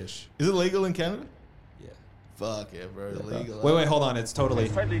green-ish. Is it legal in Canada? Yeah. Fuck yeah, bro. Legal. Wait, hold on. It's totally.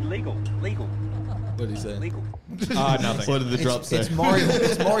 It's totally legal. Legal. What did he say? Legal. Nothing. What did the drop say? It's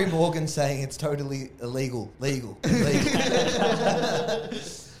Maury Morgan saying it's totally illegal. Legal.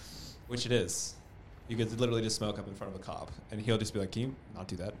 Which it is. You could literally just smoke up in front of a cop, and he'll just be like, "Can you not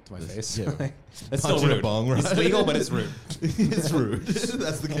do that to my face?" Yeah. That's Punch still in a rude. bong, right? It's legal, but it's rude. It's rude.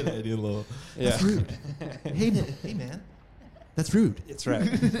 That's the Canadian law. Yeah, Hey man, that's rude. it's right.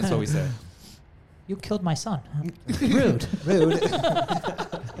 That's what we say. You killed my son. Rude. Rude.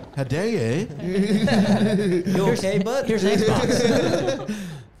 How dare you? You okay, bud? Here's Xbox.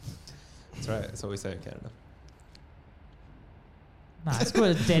 That's right. That's what we say in Canada. Nah, it's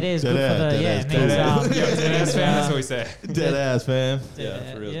good. Dead air is Dead good air, for the dead air it is means dead air. That's what we say. Dead ass, fam.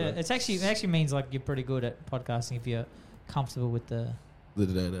 Yeah, for real, yeah. bro. It actually means like you're pretty good at podcasting if you're comfortable with the The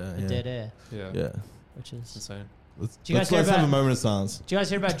dead air. the Yeah. dead air, Yeah. Yeah. which It's is. insane. Let's, Do you guys hear let's have a about- moment of silence Do you guys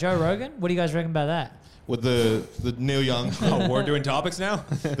hear about Joe Rogan? What do you guys reckon about that? with the Neil Young. Oh, we're doing topics now.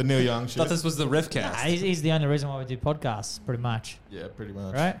 The Neil Young shit. Thought this was the riff Nah, cast. he's the only reason why we do podcasts, pretty much, Yeah, pretty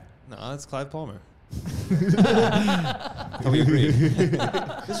much. right? No, that's Clive Palmer. We agree.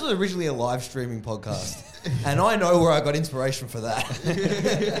 This was originally a live streaming podcast, and I know where I got inspiration for that.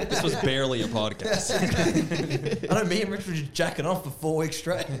 This was barely a podcast. I know me and Rich were just jacking off for 4 weeks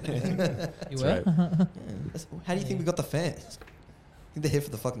straight. You That's were? right. How do you think we got the fans? I think they're here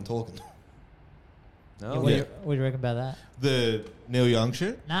for the fucking talking. No. What, do you reckon about that? The Neil Young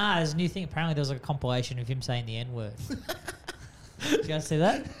shit. Nah, there's a new thing. Apparently, there was like a compilation of him saying the N word. Did you guys see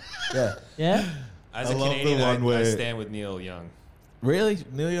that? Yeah. Yeah. As I a love the Canadian, one I where- stand with Neil Young. Really?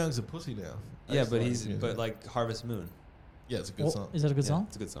 Neil Young's a pussy now. I Yeah, just but like he's his music. but like Harvest Moon. Yeah, it's a good What- song. Is that a good Yeah, song?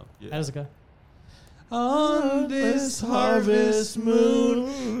 It's a good song. Yeah. How does it go? On this harvest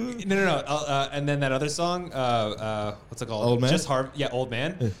moon. No. And then that other song. What's it called? Old Man? Just Old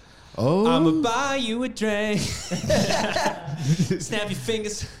Man. Oh. I'ma buy you a drink. Snap your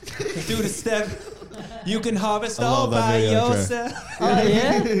fingers. Do the step. You can harvest I all love that by Neil Young track. yourself. Oh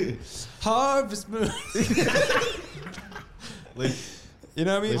yeah. Harvest moon. You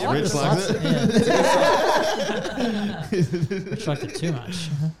know what I mean? It's You ever Rich just- likes it. Yeah. Rich liked it too much.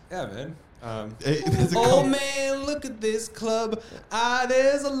 Yeah, man. There's a Oh man, look at this club.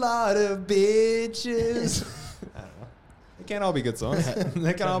 There's a lot of bitches. I don't know. They can't all be good songs.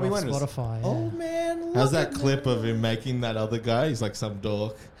 They can all be winners. Spotify. Yeah. Oh man, How's that clip of him making that other guy? He's like some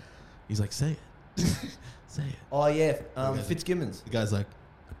dork. He's like, say it. Say it. Oh yeah, Fitzgibbons. The guy's like,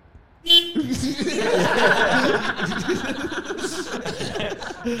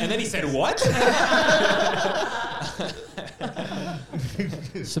 And then he said, "What?"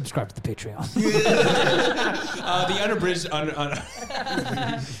 Subscribe to the Patreon. The unabridged,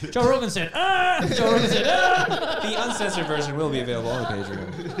 Joe Rogan said, ah! Joe Rogan said, ah! the uncensored version will be available on the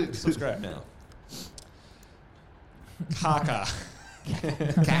Patreon. Subscribe now. Kaka.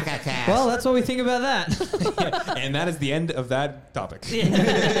 Well, that's what we think about that. And that is the end of that topic.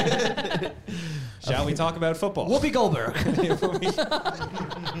 Shall we talk about football? Whoopi Goldberg.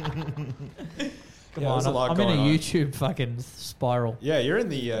 Come Yeah, on, there's a lot I'm in a going on. YouTube fucking spiral. Yeah, you're in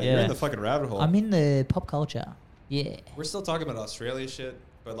the you're in the fucking rabbit hole. I'm in the pop culture. Yeah. We're still talking about Australia shit,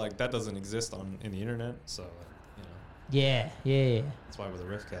 but like that doesn't exist in the internet, so you know Yeah, yeah. that's why we're the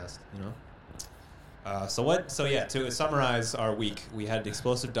Riffcast, you know. So yeah, to summarize our week, we had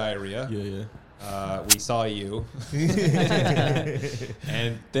explosive diarrhea. yeah. We saw you,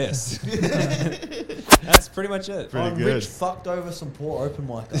 and this. That's pretty much it. Pretty Oh, good. Rich fucked over some poor open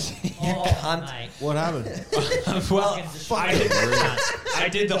micer. Oh, cunt. mate. What happened? Well, Fucking I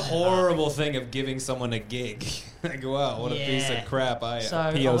did the horrible thing of giving someone a gig. Like, wow, what a piece Yeah. of crap I So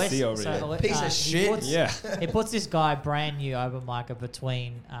POC over here. Piece of he shit. puts- Yeah. He puts this guy, brand new open micer,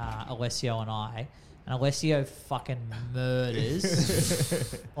 between Alessio and I. And Alessio fucking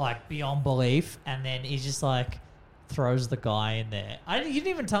murders, like, beyond belief. And then he just, like, throws the guy in there. You didn't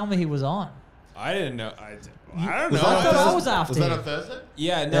even tell me he was on. I didn't know. I don't Was know. I thought I was after Was that him. on Thursday?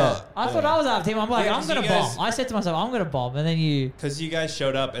 Yeah, no. I thought I was after him. I'm like, Yeah, I'm 'cause going to you guys- bomb. I said to myself, I'm going to bomb. And then you... Because you guys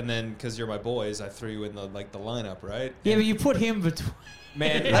showed up, and then because you're my boys, I threw you in the lineup, right? Yeah, but you put him between...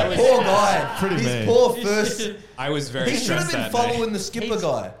 Man, I That was, poor guy. Pretty His mean. poor first. I was very He should have stressed been that night. following the skipper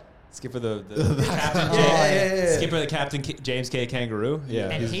guy. Skipper the Captain Oh, yeah. Skipper the Captain James K. Kangaroo. Yeah.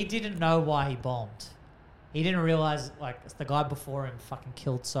 And he didn't know why he bombed. He didn't realize, like, the guy before him fucking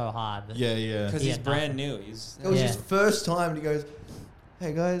killed so hard. That Yeah. Because He he's had brand nothing. new. He's It was Yeah. his first time, and he goes,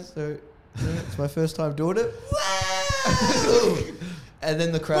 "Hey guys, so it's my first time doing it." And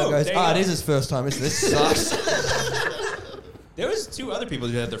then the crowd Boom, goes, there you "Ah, go." it is his first time. This sucks." There was 2 other people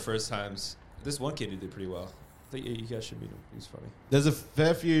who had their first times. This one kid who did pretty well. I think you guys should meet him. He's funny. There's a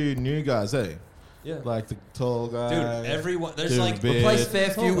fair few new guys, eh? Yeah. Like the tall guy. Dude, everyone. There's Dude, like big. Replace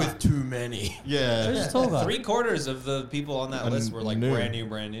Fairview Tall guy. with too many. Yeah. Who's the tall guy? 3/4 of the people on that And list were like new.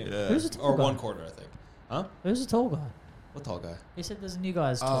 brand new. Yeah. Who's the tall Or guy? 1/4, I think. Huh? Who's the tall guy? What tall guy? He said there's a new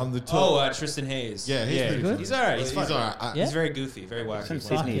guy. Tall. The tall. Tristan Hayes. Yeah, he's pretty good. funny. He's alright. He's He's funny. alright. Yeah? He's very goofy, very wacky. From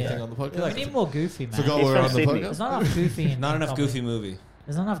Fuck Sydney. yeah. Thing on the We podcast. need more goofy, man. Forgot He's we're from on the Sydney. There's podcast. not enough goofy in Not enough comedy. goofy movie.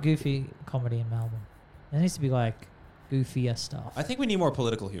 There's not enough goofy comedy in Melbourne. There needs to be like goofier stuff. I think we need more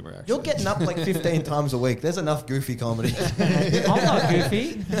political humor. Actually, You're getting up like 15 times a week. There's enough goofy comedy. I'm not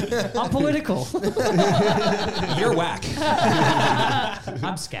goofy. I'm political. You're whack.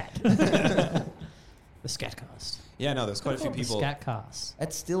 I'm scat. The Scatcast. Yeah, no, there's quite a few people. Scatcast.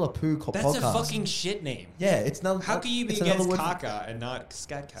 That's still a poo That's podcast. a fucking shit name. Yeah, it's not. How can you be it's another against word for- Kaka and not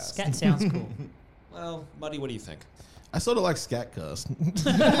Scatcast? Scat sounds cool. Well, Muddy, what do you think? I sort of like Scatcast.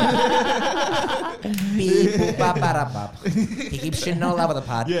 Beep, boop, bop, bada, bop. He keeps shitting all over the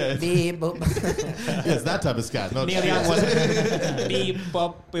pod. Yeah. Beep, boop. Yeah, it's that type of scat. Not Neil Young was beep,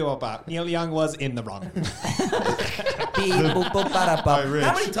 bop, beep, bop, bop. Neil Young was in the wrong. Beep, boop, boop, bada, bop. Hey, Rich.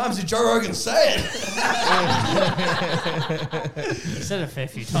 How many times did Joe Rogan say it? He said it a fair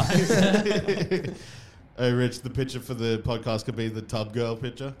few times. Hey, Rich, the picture for the podcast could be the tub girl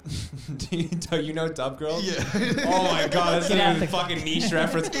picture. do you know Dub Girl? Yeah. Oh my god, that's Get out even a the- fucking niche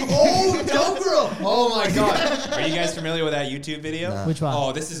reference. Oh, Joe Girl. Oh my god. Are you guys familiar with that YouTube video? Nah. Which one?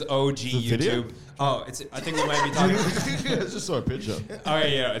 Oh, this is OG YouTube. video? Oh, it's. I think we might be talking. I just saw a picture. Oh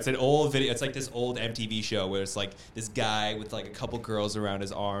yeah, it's an old video. It's like this old MTV show where it's like this guy with like a couple girls around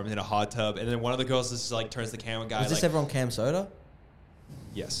his arm in a hot tub, and then one of the girls just like turns the camera guy. Was this like, ever on Cam Soda?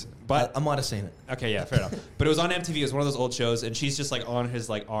 yes, but I might have seen it. okay, yeah, fair enough. But it was on MTV. It was one of those old shows, and she's just like on his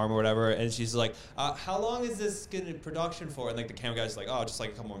like arm or whatever, and she's like, "How long is this gonna production for?" And like the camera guy's like, "Oh, just like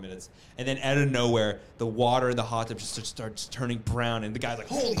a couple more minutes." And then out of nowhere, the water in the hot tub just starts turning brown, and the guy's like,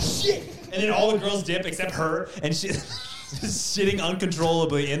 "Holy shit!" And then all the girls dip except her, and she. Just shitting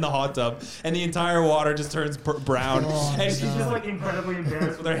uncontrollably in the hot tub, and the entire water just turns brown, and she's just like incredibly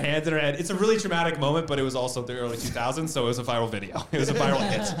embarrassed with her hands in her head. It's a really traumatic moment, but it was also the early 2000s, so it was a viral video. It was a viral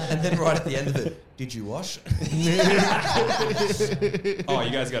hit. And then right at the end of it, did you wash? Oh,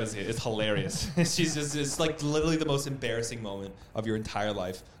 you guys got to see it. It's hilarious. She's just, it's like literally the most embarrassing moment of your entire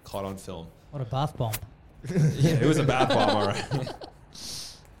life caught on film. What a bath bomb. Yeah, it was a bath bomb, all right.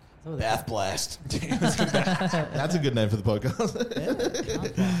 Bath blast. That's a good name for the podcast.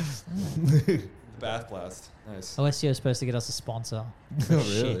 Bath blast. Nice. OSCO is supposed to get us a sponsor. Oh,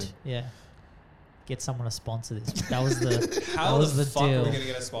 really? Shit. Yeah. Get someone to sponsor this. That was the How that was the the fuck deal. are we gonna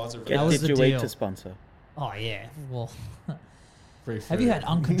get a sponsor for Get That was the Did you deal. to sponsor? Oh yeah. Well, Free have you food. had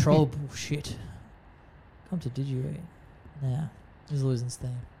uncontrollable shit? Come to Did You Eat? Nah, he's losing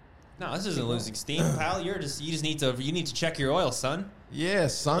steam. No, this isn't losing steam, pal. You just need to check your oil, son. Yeah,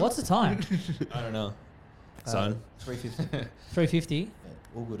 son. What's the time? I don't know, son. 350. 3:50.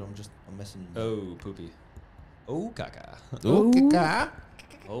 All good. I'm messing. Oh, poopy. Oh, caca. Ooh, caca.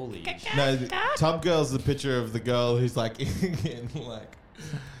 Holy shit. No, the tub girl's the picture of the girl who's like, in like,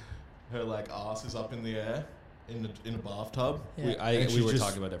 her like ass is up in the air in a bathtub. We And we she's were just-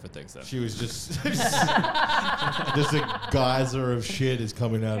 talking about different things, though. She was just just a geyser of shit is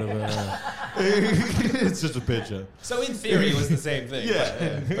coming out of her. It's just a picture. So in theory, it was the same thing.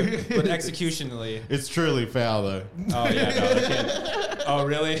 Yeah. But executionally. It's truly foul though. Oh yeah, no, I can't. Oh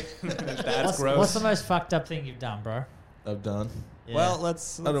really? That's gross. What's the most fucked up thing you've done, bro? I've done. Yeah. Well,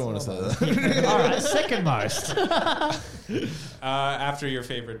 let's. I don't want to say that. All right, second most. After your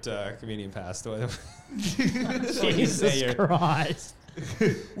favorite comedian passed, what? Jesus Christ.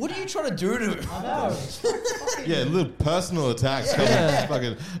 What are you trying to do to him? I know. Yeah, little personal attacks. Yeah.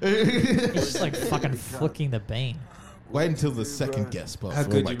 Fucking. He's just like fucking flicking the bean. Wait until the second guest spot How for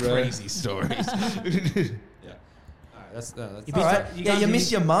all could my you, bro? crazy stories. Yeah. All right, that's. All right. Yeah, you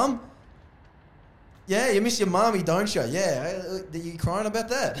miss your mum? Yeah, you miss your mommy, don't you? Yeah. Are you crying about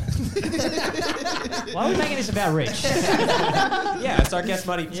that? Why are we making this about Rich? Yeah, it's our guest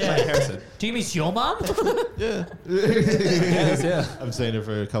buddy, Yeah. Mike Harrison. Do you miss your mum? Yeah. Yes, yeah. I'm staying here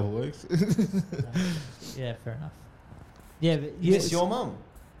for a couple of weeks. Yeah, fair enough. Yeah, but You miss your mum?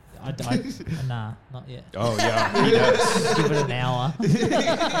 Nah, not yet. Oh yeah, he does. Give it an hour.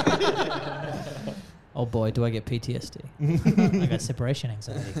 Oh boy, do I get PTSD. I got separation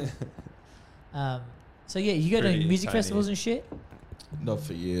anxiety. So yeah, you go to Pretty music tiny. festivals and shit? Not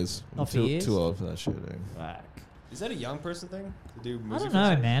for years. Not for too, years? Too old for that shit. Eh? Fuck. Is that a young person thing to do music? I don't know,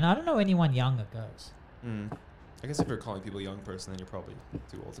 festivals? man. I don't know anyone young that goes. I guess if you're calling people a young person, then you're probably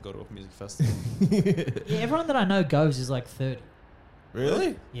too old to go to a music festival. Yeah, everyone that I know goes is like 30.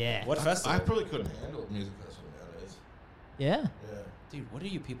 Really? Yeah. What festival? I probably couldn't handle a music festival nowadays. Yeah. Yeah. Dude, what do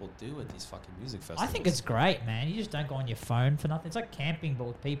you people do at these fucking music festivals? I think it's great, man. You just don't go on your phone for nothing. It's like camping, but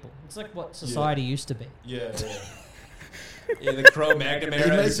with people. It's like what society used to be. Yeah. yeah, the Cro-Magnon era.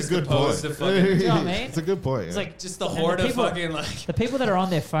 It makes is a just good opposed point. to fucking. You know what I mean? It's a good point. It's yeah. like Just the And horde the of people- fucking like. the people that are on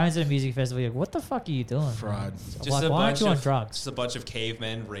their phones at a music festival. You're like, what the fuck are you doing? man?" Fried. It's Just like, a why aren't bunch you on of drugs? Just a bunch of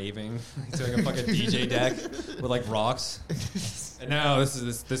cavemen raving, doing a fucking DJ deck with like rocks. And now this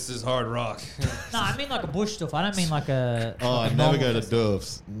is hard rock. No, I mean like a bush stuff. I don't mean like a. Oh, like I a never normal go to festival.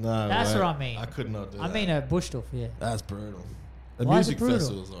 Doofs. No. That's way. what I mean. I could not do I that. mean a bush stuff. Yeah. That's brutal. The Why is it music brutal?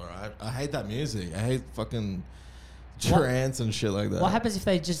 festival's alright. I hate that music. I hate fucking trance and shit like that. What happens if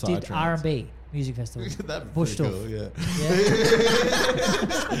they just did Psytrance. R&B music festival? That'd be Bush pretty stuff. cool, yeah. Yeah.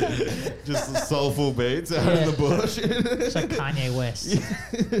 Just the soulful beats out Yeah. in the bush. It's like Kanye West.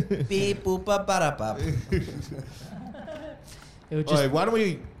 Beep boop ba ba da It would just Wait, why don't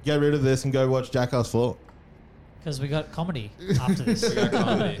we get rid of this and go watch Jackass 4? because we got comedy after this. We got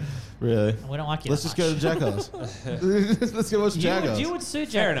comedy. Really? And we don't like you. Let's that just go to much. Jackass. Let's go watch Jackass. You would suit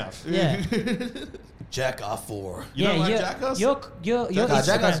Fair Jack- enough. Yeah. Jackass 4. You don't like your- Jackass? Your Jackass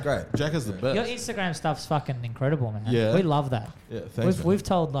is Instagram, great. Jackass the best. your Instagram stuff's fucking incredible, man. Yeah. We love that. Yeah, thanks. man. We've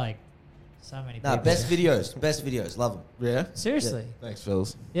told like so many Nah, people. best videos. Love them. Yeah? Seriously. Thanks,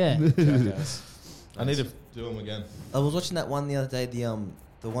 Phils. Yeah. Jackass. I need to do them again. I was watching that one the other day, the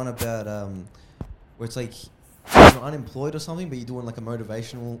one about where it's like you're unemployed or something, but you're doing like a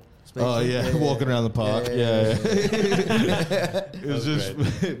motivational speech. Oh, yeah. Walking around the park. Yeah. It was That was just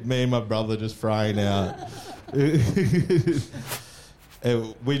me and my brother just frying out.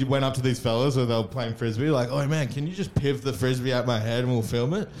 And we went up to these fellas and they were playing frisbee. Like, oh man, can you just piv the frisbee at my head and we'll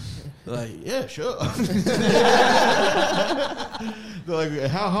film it? They're like, yeah, sure. They're like,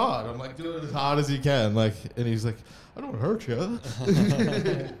 how hard? I'm like, do it as hard as you can. Like, and he's like, I don't want to hurt you.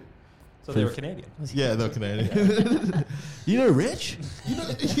 So they were Canadian. Yeah, they're Canadian. You know Rich? You know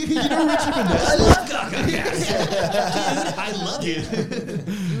Rich I love Gaga. Dude, I love you.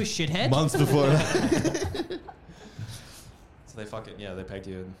 You a shithead? months before. So they fucking they pegged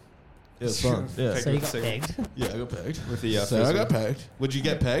you. Yeah, it's fun. Yeah. So you got Sick. pegged. Yeah, I got pegged. With the So I got pegged. Would you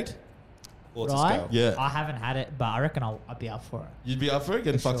get pegged? Well, it's a Right? scout. Yeah. I haven't had it, but I reckon I'd be up for it. You'd be up for it?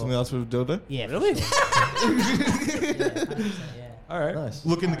 Getting For fucked sure. something else with a dildo? Yeah. for Really? sure. Yeah, 100%, yeah. All right. Nice.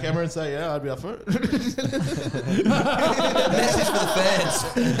 Look in the camera and say, yeah, I'd be up for it. Message for the fans.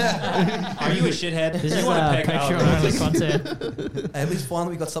 Are you a shithead? This you is want to peg Patreon only Alex? content. At least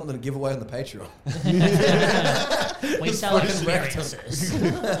finally we got something to give away on the Patreon. We sell fucking wrecked experiences.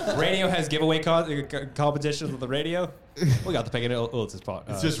 Radio has giveaway competitions with the radio. We got the pegging. Oh, it's his pot.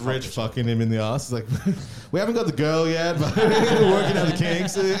 It's just Rich fucking him in the ass. It's like, we haven't got the girl yet, but we're working out the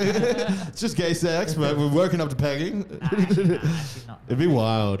kinks. It's just gay sex, but we're working up to pegging. Actually not. It'd be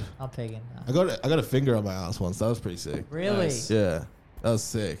wild. I'm pegging. I got a finger on my ass once. That was pretty sick. Really? Nice. Yeah, that was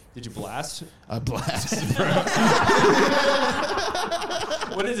sick. Did you blast? I blasted, bro.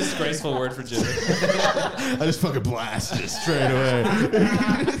 What a disgraceful word for Jimmy. I just fucking blasted straight away.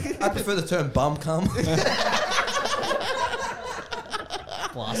 I prefer the term bum cum.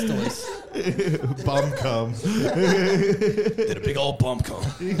 Blastoise. Bum cum. Did a big old bum cum.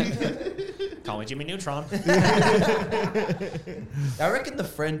 Call me Jimmy Neutron. I reckon the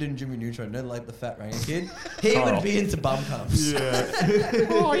friend in Jimmy Neutron, no, like the fat rain kid, he Carl. would be into bum cums. Yeah.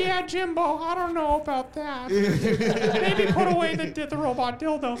 Oh yeah, Jimbo. I don't know about that. Maybe put away the robot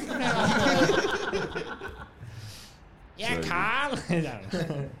dildo for now. Yeah, Carl. I don't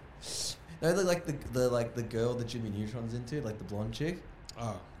know. No, they're like the girl that Jimmy Neutron's into, like the blonde chick.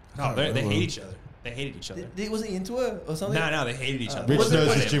 Oh. No, they hate each other. They hated each other. Was he into her or something? No, they hated each other. Rich Was it- knows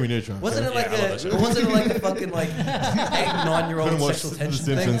was it's it- Jimmy Neutron. Wasn't it Yeah, like I love that show. wasn't it like a fucking like 8-9-year-old Couldn't watch sexual The tension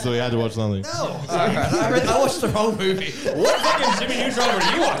Simpsons, thing? so he had to watch something. No, I watched the whole movie. What fucking Jimmy Neutron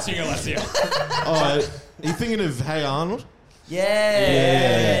were you watching, Alessio? Oh, are you thinking of Hey Arnold?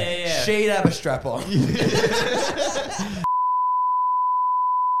 Yeah. She'd have a strap on.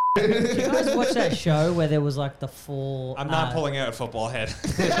 Did you guys watch that show where there was like the four? I'm not pulling out a football head.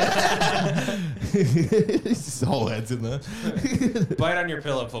 His whole head's in there. Bite on your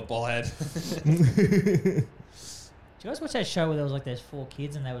pillow, football head. you guys watch that show where there was like there's 4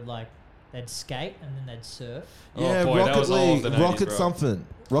 kids and they would like they'd skate and then they'd surf? Yeah, boy, that Rocket was all of League, the 90s, Rocket bro. something,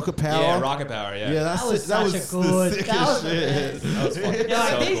 Rocket Power. Yeah, Rocket Power. Yeah. Yeah, that's That was it. That such was a good- the sickest that was the shit. That was fucking Yeah, like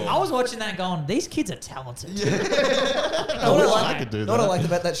so these, cool. I was watching that going, these kids are talented. You know what I could do you know what I that. liked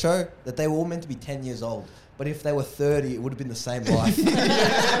about that show? That they were all meant to be 10 years old. But if they were 30, it would have been the same life. They're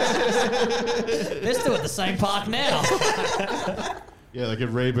still at the same park now. Yeah, they could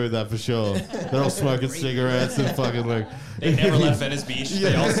reboot that for sure. They're all smoking cigarettes and fucking like. They never left Venice Beach.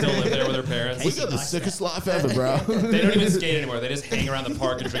 They all still live there with their parents. We got the sickest life ever, bro. They don't even skate anymore. They just hang around the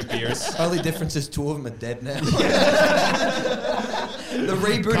park and drink beers. Only difference is 2 of them are dead now. The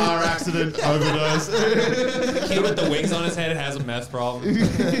reboot. Car accident, overdose. The kid with the wings on his head has a meth problem.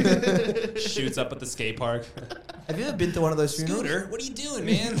 Shoots up at the skate park. Have you ever been to one of those funerals? Scooter, what are you doing,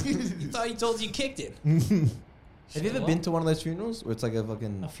 man? You thought you told you kicked it. Have you ever been to one of those funerals where it's like a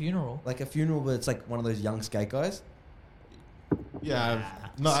fucking A funeral. like a funeral, but it's like one of those young skate guys? Yeah,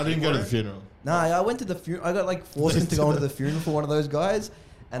 no, I didn't go to the funeral. No, I went to the funeral. I got like forced into going to the funeral for one of those guys,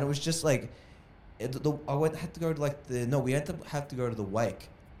 and it was just like, had to go to like the we had to have to go to the wake.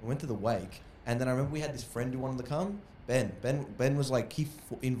 We went to the wake, and then I remember we had this friend who wanted to come. Ben was like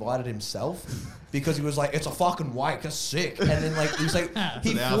invited himself because he was like, it's a fucking wake, it's sick, and then like he was like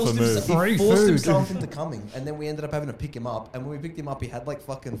he an alpha forced, move. himself, he Free forced food. himself into coming, and then we ended up having to pick him up, and when we picked him up he had like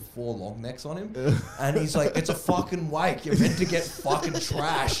fucking 4 long necks on him, and he's like, it's a fucking wake, you're meant to get fucking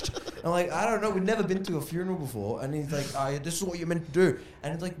trashed. I'm like, I don't know, we've never been to a funeral before, and he's like, oh, this is what you're meant to do,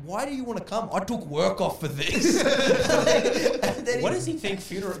 and he's like, why do you want to come? I took work off for this. And then What does he think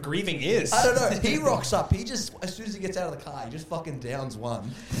funeral grieving is? I don't know. He rocks up. He just, as soon as he gets out of the car, he just fucking downs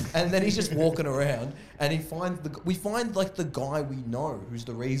one, and then he's just walking around, and we find like the guy we know who's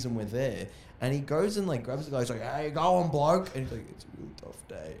the reason we're there, and he goes and like grabs the guy. He's like, "Hey, go on, bloke," and he's like, "It's a really tough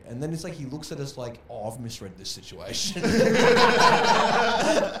day," and then it's like he looks at us like, "Oh, I've misread this situation,"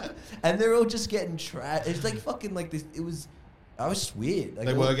 and they're all just getting trashed. It's like fucking like this. I was just weird. Like,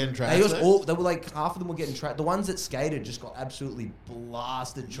 They were getting trashed, They, was though? all, they were like, half of them were getting trashed. The ones that skated just got absolutely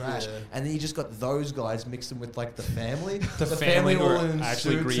blasted trash. Yeah. And then you just got those guys mixing with like the family. The family who all are in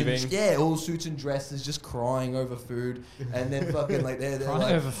actually suits grieving. And, yeah, all suits and dresses, just crying over food. And then fucking like they're Crying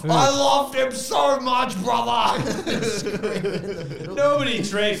like, over food. I loved him so much, brother. Screaming in the middle. Nobody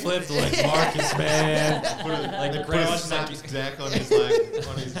Trey flipped like Marcus, man. Like the Put grandma his like, snapped deck on his like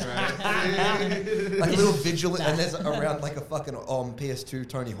on his grave. Like a little vigilant, and there's around like a fucking PS2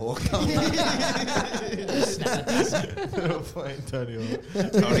 Tony Hawk. Playing Tony Hawk.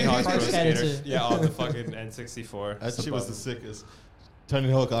 Tony Hawk's Pro Pro Skater Skater. 2. Yeah, on the fucking N64. That shit was the sickest. Tony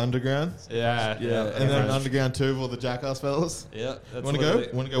Hawk Underground. Yeah, Yeah, and then Underground 2 with all the Jackass fellas. Yeah, that's Want to go?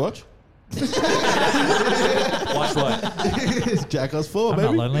 Want to go watch? Watch what? Jackass 4, I'm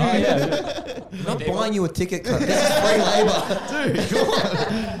baby. not lonely. Oh yeah. I'm not buying you a ticket, cunt. This is free labour. Dude, come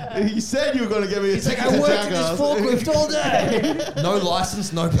on. You said you were going to give me a He's like, ticket I to worked in this Jackass. forklift all day. No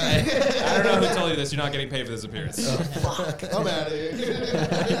license, no pay. I don't know who told you this. You're not getting paid for this appearance. I'm out of here.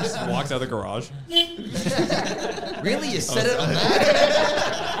 Just walked out of the garage. Really? You said it on that?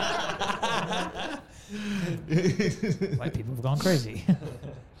 White people have gone crazy.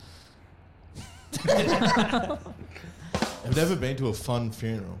 I've never been to a fun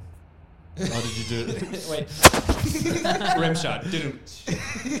funeral. How did you do it? Wait. Rim shot. Didn't.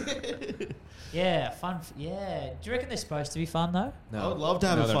 Yeah, fun. Yeah. Do you reckon they're supposed to be fun though? I would love to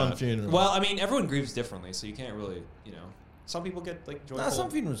have a they're fun not. funeral. Well, I mean, everyone grieves differently, so you can't really, Some people get like joyful. Nah, some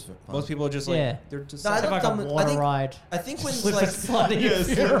funerals are fun. Most people are just like Yeah. they're just. Nah, I Have don't like dumb- a I water think- ride. I think when it's With like... a slutty yes,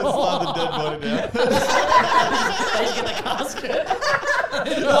 funeral. slide the dead body down. They get the casket.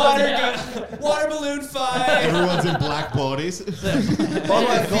 Water balloon fight. Everyone's in black bodies. Oh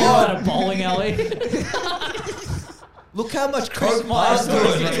my At god! a bowling alley. Look how much coke Myers passed through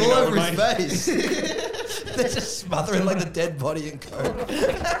story. it. It's all over his face. They're just smothering like the dead body in coke.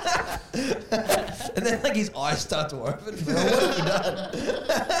 And then like his eyes start to open. Bro, what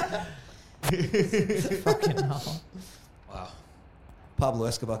have you done? Fucking hell. Wow. Pablo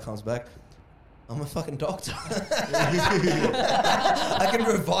Escobar comes back. I'm a fucking doctor. I can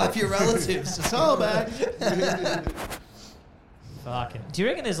revive your relatives. It's all back. Fucking. Do you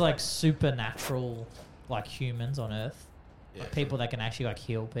reckon there's like supernatural like humans on Earth? Like people that can actually like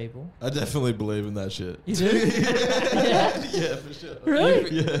heal people? I definitely believe in that shit. You do? Yeah. Yeah, for sure. Really?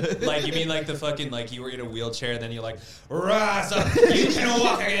 Yeah. Like you mean like the fucking like you were in a wheelchair and then you're like rise up, you can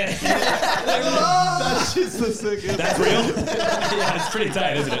walk again. That shit's the sickest. That's real. Yeah, it's pretty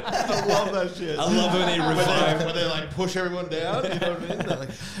tight, isn't it? I love that shit. I love when they revive. When they like push everyone down, you know what I mean? They're like,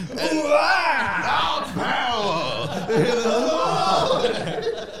 power!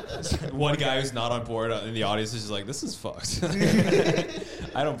 One guy who's not on board in the audience is just like, this is fucked.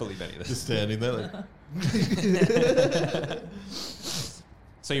 I don't believe any of this. Just standing there like.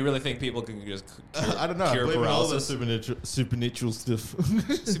 So you really think people can just I don't know. I cure believe in all the paralysis? supernatural stuff.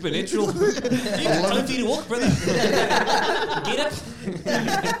 Supernatural? Time for you to walk, brother. Get up.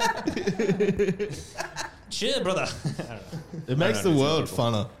 Chill, brother. I don't know. It makes the world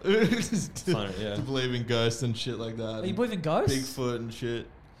funner. Funner, yeah. To believe in ghosts and shit like that. Are you believe in ghosts? Bigfoot and shit.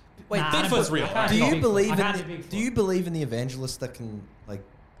 Wait, Nah, I don't Bigfoot's believe- real. I can't do do you Bigfoot. believe I in can't the, do Bigfoot. do you believe in the evangelists that can like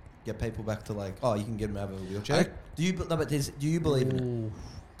get people back to like you can get them out of a wheelchair? Do you do you believe in it?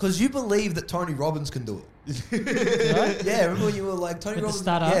 Because you believe that Tony Robbins can do it. Yeah, remember when you were like Tony With the Robbins?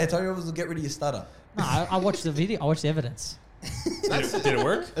 stutter? Yeah, Tony Robbins will get rid of your stutter. No, I watched the video. I watched the evidence. Did it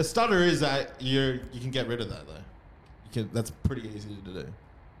work? A stutter is that you can get rid of that though. That's pretty easy to do. They've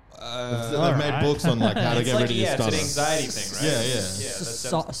made alright. books on like how to It's get like, rid of your yeah, stutter. it's an anxiety thing, right? Yeah,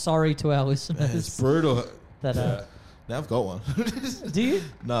 yeah. That's Sorry to our listeners. It's brutal. that Now I've got one. do you?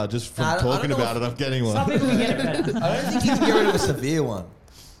 No, just from Nah, I don't talking know about if- it, I'm getting one. Some people can get it better. I don't think you can get rid of a severe one,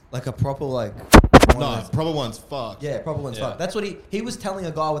 like a proper like. No, proper one's fucked. Yeah, proper one's Yeah. fucked. That's what he was telling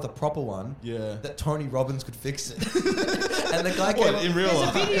a guy with a proper one. Yeah. That Tony Robbins could fix it, and the guy came What, up, in real There's a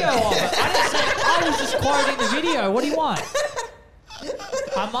life? video of it. I didn't say. I was just quoting the video. What do you want?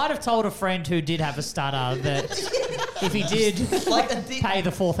 I might have told a friend who did have a stutter that if he did like pay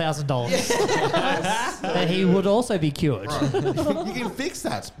the $4,000, that he would also be cured. You can fix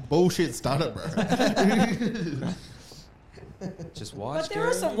that bullshit stutter, bro. Just watch. But there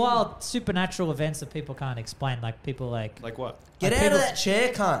are some wild supernatural events that people can't explain. Like people like Like what? Get like out of people- that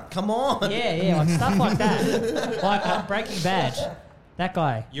chair, cunt! Come on. yeah, like stuff like that. Like on Breaking Bad, that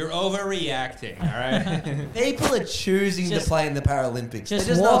guy. You're overreacting, all right? People are choosing Just- to play in the Paralympics. just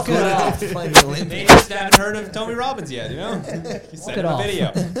They're just walk not good it enough off. to play in the They Olympics. just haven't heard of Tony Robbins yet, you know? You send it him a off.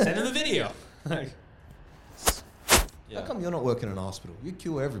 video. Send him the video. Like, How come you're not working in a hospital? You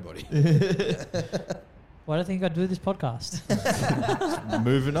cure everybody. Why do you think I do this podcast?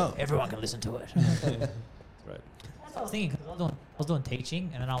 Moving up. Everyone can listen to it. right. That's what I was thinking. 'Cause I was doing teaching,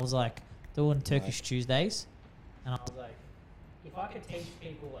 and then I was like doing Turkish Tuesdays, and I was like, if I could teach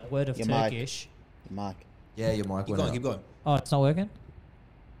people a word of Your mic. Turkish. Mark. Yeah, your mic went out. going. Oh, it's not working.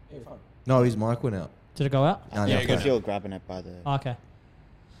 No, his mic went out. Did it go out? No, Yeah, no, good. okay. Still grabbing it by the. Oh, okay.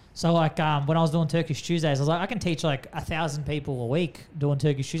 So like when I was doing Turkish Tuesdays, I was like, I can teach like 1,000 people a week doing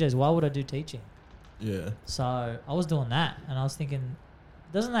Turkish Tuesdays. Why would I do teaching? Yeah. So I was doing that, and I was thinking,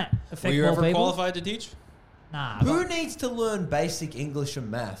 doesn't that affect Were you more ever people? qualified to teach? Nah. Who but- needs to learn basic English and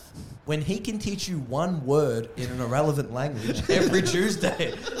math when he can teach you one word in an irrelevant language every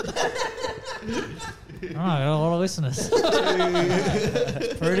Tuesday? Oh, I got a lot of listeners.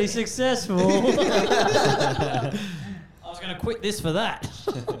 Pretty successful. I was going to quit this for that.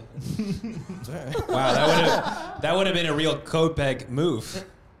 Wow, that would have been a real Kopek move.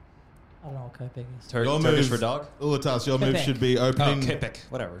 I don't know what Kopeg is. Your Turkish move- for dog? Ulatas, your move Kopek. should be Oh, opening. Kopek,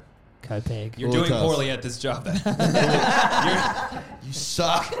 whatever. Kopeg. You're Well, doing it does. poorly at this job then. You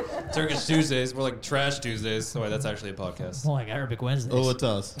suck. Turkish Tuesdays, more like Trash Tuesdays. So that's actually a podcast. More like Arabic Wednesdays.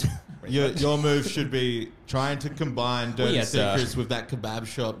 Ulatas. Your move should be trying to combine Dirty yes, Secrets with that kebab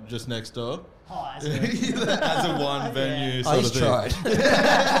shop just next door. Oh, that's good. As a one venue Oh, sort he's of thing.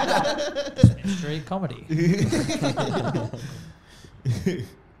 tried. Street comedy.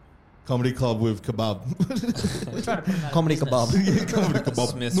 Comedy club with kebab. We're trying to put him out of Comedy business. kebab. Comedy kebab.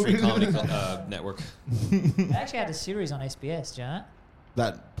 Smith Street Comedy Network. They actually had a series on SBS, do you know that?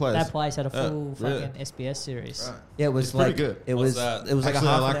 That place. That place had a Yeah, full really? fucking SBS series. Right. Yeah, it was It's pretty like good. it What's was. that? It was like Actually,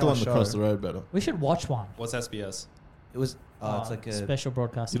 a I half like an the hour one show. across the road better. We should watch one. What's SBS? It was. It's like a. special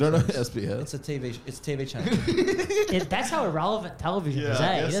broadcast. You don't know It's SBS? a TV. It's a TV channel. That's how irrelevant television Yeah, is, I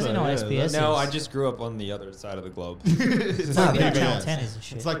eh? He guess doesn't so, know what yeah. SBS is. No, I just grew up on the other side of the globe. It's Nah, like yeah, Channel PBS. 10 is a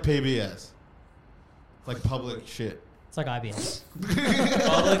shit. It's like PBS. It's like public shit. It's like IBS.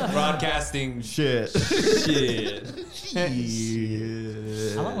 Public broadcasting Shit. shit.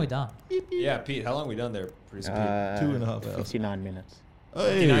 How long are we done? Yeah, Pete, how long we done there? Producer Pete? 2.5 hours. 59 minutes.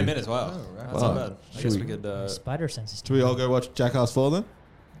 Hey. 59 minutes, wow. That's Wow. not bad. I Should guess we- we could... Spider sense is Should we all go watch Jackass 4 then?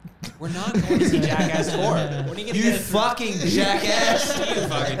 We're not going to see Jackass 4. When are you going to You get it? fucking jackass. You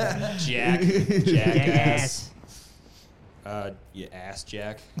fucking jackass. Jackass. You ass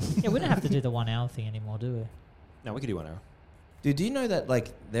jack. Yeah, we don't have to do the 1 hour thing anymore, do we? No, we could do 1 hour. Dude, do you know that like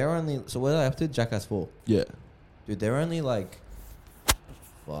they're only so what are they up to? Jackass 4. Yeah. Dude, they're only like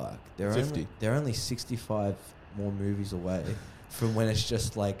fuck. They're 50. only they're only 65 more movies away from when it's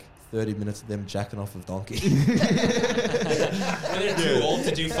just like 30 minutes of them jacking off with Donkey. When they're too old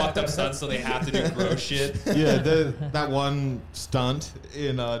to do fucked up stunts, so they have to do gross shit. Yeah, that one stunt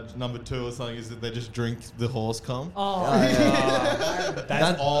in number 2 or something is that they just drink the horse cum. Oh,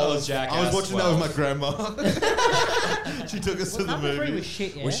 That's all Jackass. I was watching that with my grandma. She took us to the number 3 movie. was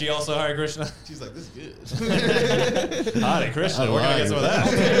shit, yeah? Was she also Hare Krishna? She's like, this is good. Hare Krishna. I We're gonna like get some of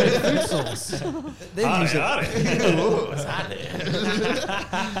that. Then use it.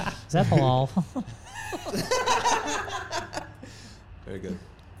 Is that halal? Very good.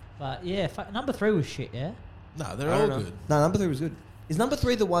 But yeah, number 3 was shit, yeah? No, they're I all don't know. good. No, number 3 was good. Is number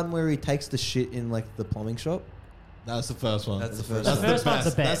 3 the one where he takes the shit in like the plumbing shop? That's the first one. That's the first That's one. The first one's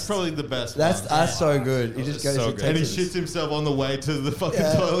the best. That's probably the best That's one. so good. He just goes so and good. And he takes it. shits himself on the way to the fucking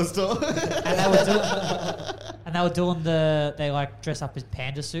Yeah. toilet store. And they were doing they like dress up as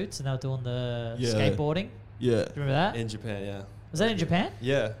panda suits and they were doing the Yeah. skateboarding. Yeah. Do you remember that? In Japan, yeah. Was that in Japan?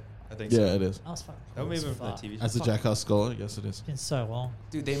 Yeah, I think so. Yeah, it is. I was fucking. That may cool have as been from fuck. the TV show. As a Jackass scholar, yes, it is. It's been so long.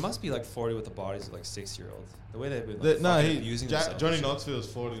 Dude, they must be like 40 with the bodies of like 6-year-olds. The way they've been The- like, no, fucking he abusing Jack, themselves. Johnny Knoxville is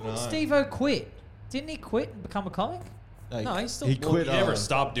 49. Steve-O quit. Didn't he quit and become a comic? Like, No, he still he well, quit. he never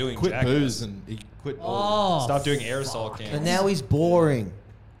stopped doing quit Jackass. booze and he quit. Oh, Stopped doing aerosol fuck. cans. And now he's boring.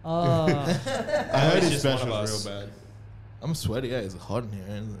 Oh, I heard He's his just one special of was us. real bad. I'm sweaty. Yeah, it's hot in here.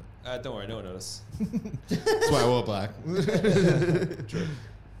 Isn't it? Don't worry, no one noticed. That's why I wore black. True.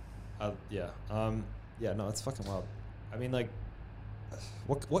 Yeah. Yeah. No, it's fucking wild. I mean, like,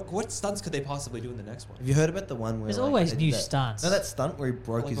 what stunts could they possibly do in the next one? Have you heard about the one where There's like, always they did new that- stunts. No, that stunt where he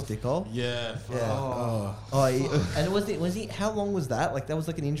broke Like his a- dick off. Yeah. Yeah. Oh. And was he? How long was that? Like that was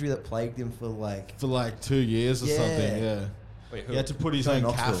like an injury that plagued him for like. For like 2 years or Yeah. something. Yeah. Wait, who? He had to put his Johnny own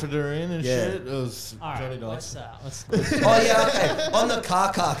Knoxville. catheter in and Yeah. shit. It was all Johnny right. Knoxville. Let's Oh yeah, okay. On the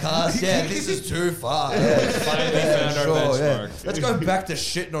cast. Yeah, this is too far. Yeah, Finally found our benchmark. Let's go back to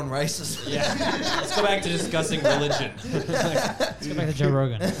shitting on racists. Yeah. Let's go back to discussing religion. let's go back to Joe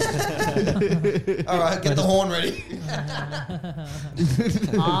Rogan. All right, get the horn ready.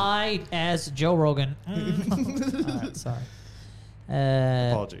 I, as Joe Rogan. All right, sorry.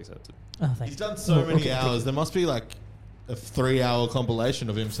 Apologies. I have to- Oh, thank He's you. done so many hours. There must be like a 3-hour compilation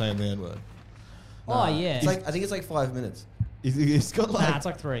of him saying the N-word. Oh yeah. It's like I think it's like 5 minutes. He's got like Nah, it's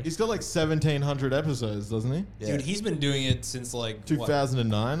like 3. he's got like 1,700 episodes, doesn't he? Yeah. Dude, he's been doing it since like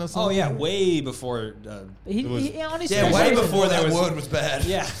 2009 or something. Oh yeah, way before. He, it was- he, on his Yeah, special- way before there that was- word was bad.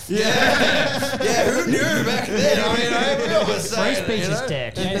 Yeah. Yeah, who knew back then? I mean, I was Free saying, speech you know? is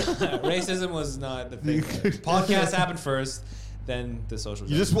dead. Racism was not the thing. Podcast happened first, then the social.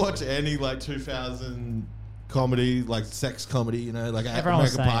 You just justice. watch any like 2000 comedy, like sex comedy, you know, like Everyone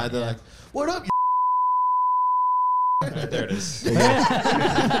was American Pie. saying, They're yeah. like, "What up?" There it is.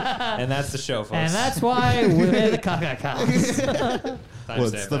 And that's the show, folks. And that's why we're the Kaka Cast.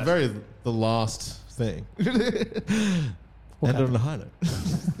 Well, it's the last thing. And on a high note.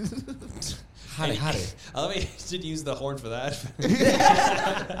 I love you should use the horn for that.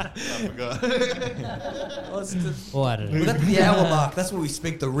 I forgot. Oh, I don't know. Well, that's the hour mark. That's where we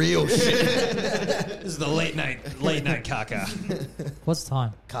speak the real shit. This is the late night caca. What's the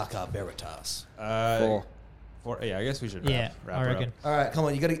time? Kaka Veritas. Four, yeah, I guess we should Yeah, wrap I her reckon. All right, come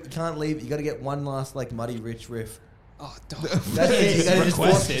on. You can't leave. You got to get one last like muddy rich riff. Oh, don't. That's it. You got to just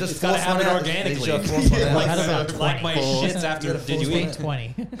Request force, it. just It's gotta force one happen out. organically. You just force one out. How about Like my 20? shits after. You gotta Did you force eat?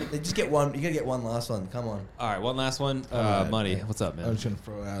 one 20. They just get one. You got to get one last one. Come on. All right, one last one. Alright, Money, okay. what's up, I'm man? just gonna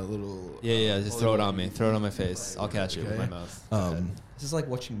throw out a little. Yeah, just throw it on me. Throw it on my face. I'll catch it with my Okay. mouth. This is like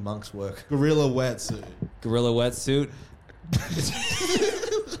watching monks work. Gorilla wetsuit. Gorilla wetsuit.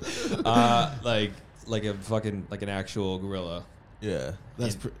 Like a fucking like an actual gorilla. Yeah,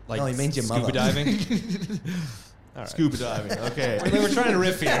 that's Like No, he means your scuba mother. diving. All right. scuba diving. Okay. They were trying to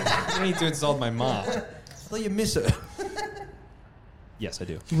riff here. I need to insult my mom. I thought you miss her. Yes, I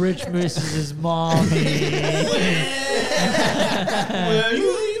do. Rich misses his mommy. Well,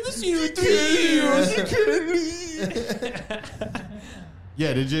 you leave the scene with 3 years.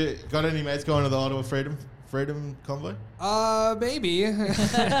 Yeah, did you got any mates going to the Ottawa Freedom Convoy? Maybe. A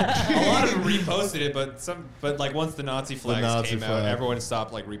lot of them reposted it, but like once the Nazi flags Nazi came out, flag. everyone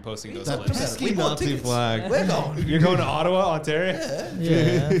stopped like reposting those That clips. pesky We bought Nazi tickets. flag. We're going. You're going to Ottawa, Ontario?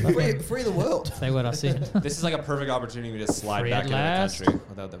 Yeah. Free the world. Say what I said. This is like a perfect opportunity to slide Free back at into the last. country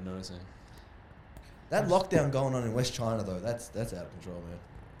without them noticing. That lockdown going on in West China though, that's out of control, man.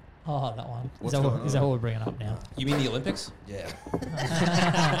 Oh, that one. What's Is that going what on? we're bringing up now? You mean the Olympics? Yeah.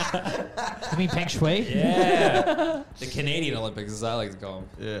 You mean Peng Shui? Yeah. The Canadian Olympics, as I like to call them.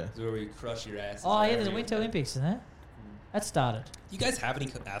 Yeah. It's where we crush your ass. Oh, yeah, there's a Winter Olympics, isn't there? That started. You guys have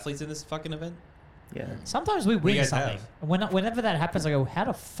any athletes in this fucking event? Yeah. Sometimes we you win guys something. have? Whenever that happens, I go, how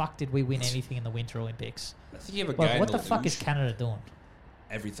the fuck did we win anything in the Winter Olympics? I think you have a Like, guy. what in the fuck is luge. Canada doing?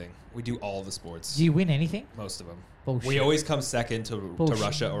 Everything. We do all the sports. Do you win anything? Most of them. Bullshit. We always come second to Bullshit.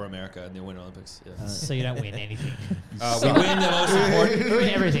 Russia or America in the Winter Olympics. Yeah. So you don't win anything. We win the most important. We win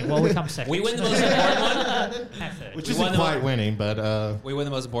everything. Well, we come second. We win the most important one. And third. Which We isn't won the quite one- winning, but We win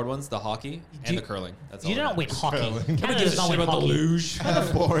the most important ones: the hockey and the curling. That's all. You that don't win matters. hockey. Curling. Nobody Canada gives does a not shit win about the hockey. luge.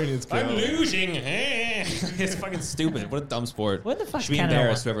 how boring is I'm curling? losing. It's fucking stupid. What a dumb sport. When the fuck's Should be Canada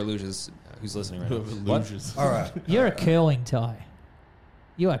embarrassed won? whoever loses. Who's listening right now? Whoever What? loses. All right. You're a curling tie.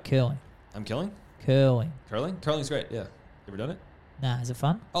 You are curling. I'm killing. Curling. Curling. Curling's great. Yeah. You ever done it? Nah, is it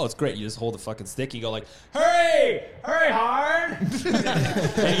fun? Oh, it's great. You just hold the fucking stick. You go like, hurry, hurry hard, and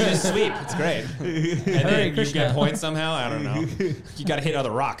you just sweep. It's great. And then you Krishna. get points somehow. I don't know. You got to hit other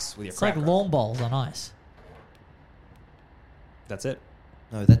rocks with your It's like crack rock. lawn bowls on ice. That's it.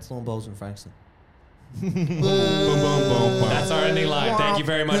 No, that's lawn bowls in Frankston. Boom, boom, boom. That's our ending line. Thank you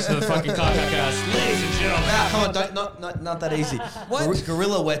very much to the fucking CACAcast, ladies and gentlemen. Ah, come on, not that easy. What?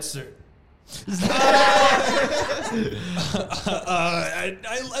 Gorilla wetsuit.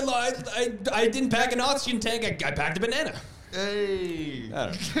 I didn't pack an oxygen tank. I packed a banana. Hey. I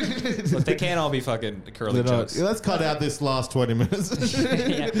don't know. Look, they can't all be fucking curly jokes. Let's cut out this last 20 minutes.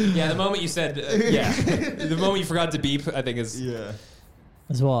 Yeah, the moment you said, yeah, the moment you forgot to beep, I think is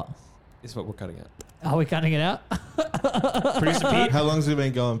Is what? what we're cutting out. Are we cutting it out? Producer Pete. How long's it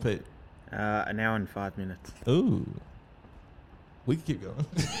been going, Pete? An hour and 5 minutes. Ooh. We can keep going.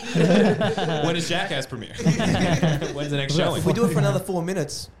 When does Jackass premiere? When's the next showing? If we do it for another 4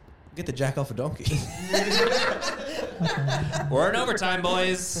 minutes, we'll get the jack off a donkey. We're in overtime,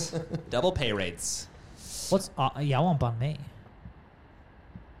 boys. Double pay rates. What's? Yeah, I want bun me.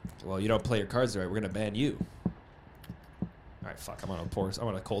 Well, you don't play your cards right. We're gonna ban you. All right, fuck. I'm on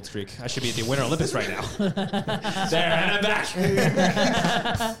a cold streak. I should be at the Winter Olympics right now. There, and I'm back.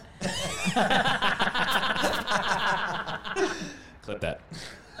 Clip that.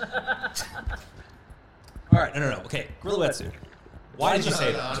 All right, no. Okay, gorilla wetsuit. Why did you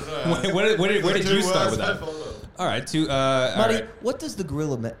say that? Where did you start with that? All right, all Marty, right. what does the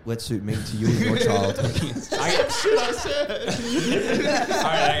gorilla wetsuit mean to you and your childhood? Shit, I said. All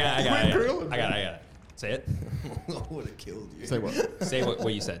right, I got it. Say it. I would have killed you. Say what? Say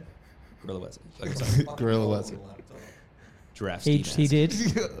what you said. Gorilla wetsuit. Okay, sorry. Gorilla wetsuit. Giraffe. He ski did.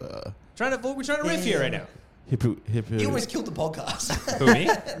 mask. We're trying to riff here right now. He almost killed the podcast. Who, me?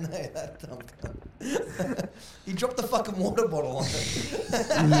 No, that dumb cunt. He dropped the fucking water bottle on it.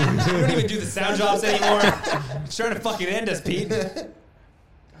 We don't even do the sound jobs anymore. He's trying to fucking end us, Pete. God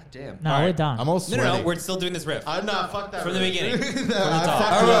damn. No, All we're right. done. I'm all No, sweaty. we're still doing this riff. I'm not. Fuck that. From the beginning. From the I top.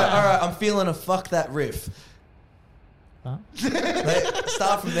 fucked All you right, up. all right. I'm feeling a fuck that riff. Huh?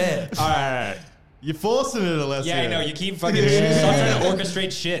 Start from there. All right. You're forcing it, Alessio. Yeah, I know. You keep fucking stop trying to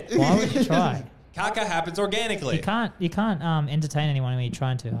orchestrate shit. Why would you try? Caca happens organically. You can't entertain anyone when you're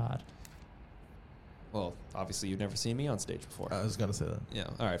trying too hard. Well, obviously you've never seen me on stage before. I was gonna say that. Yeah.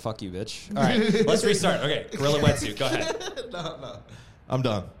 All right. Fuck you, bitch. All right. Let's restart. Okay. Gorilla wetsuit. Go ahead. No. I'm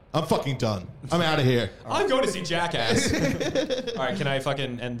done. I'm fucking done. I'm out of here. I'm going to see Jackass. All right. Can I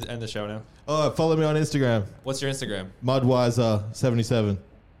fucking end the show now? Oh, follow me on Instagram. What's your Instagram? Mudwiser77.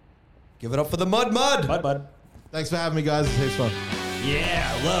 Give it up for the mud. Bud. Thanks for having me, guys. It takes fun.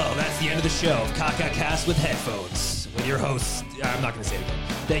 Yeah, well, that's the end of the show of CACAcast with headphones. With your host, I'm not going to say it again.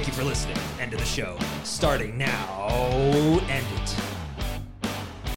 Thank you for listening. End of the show. Starting now. End it.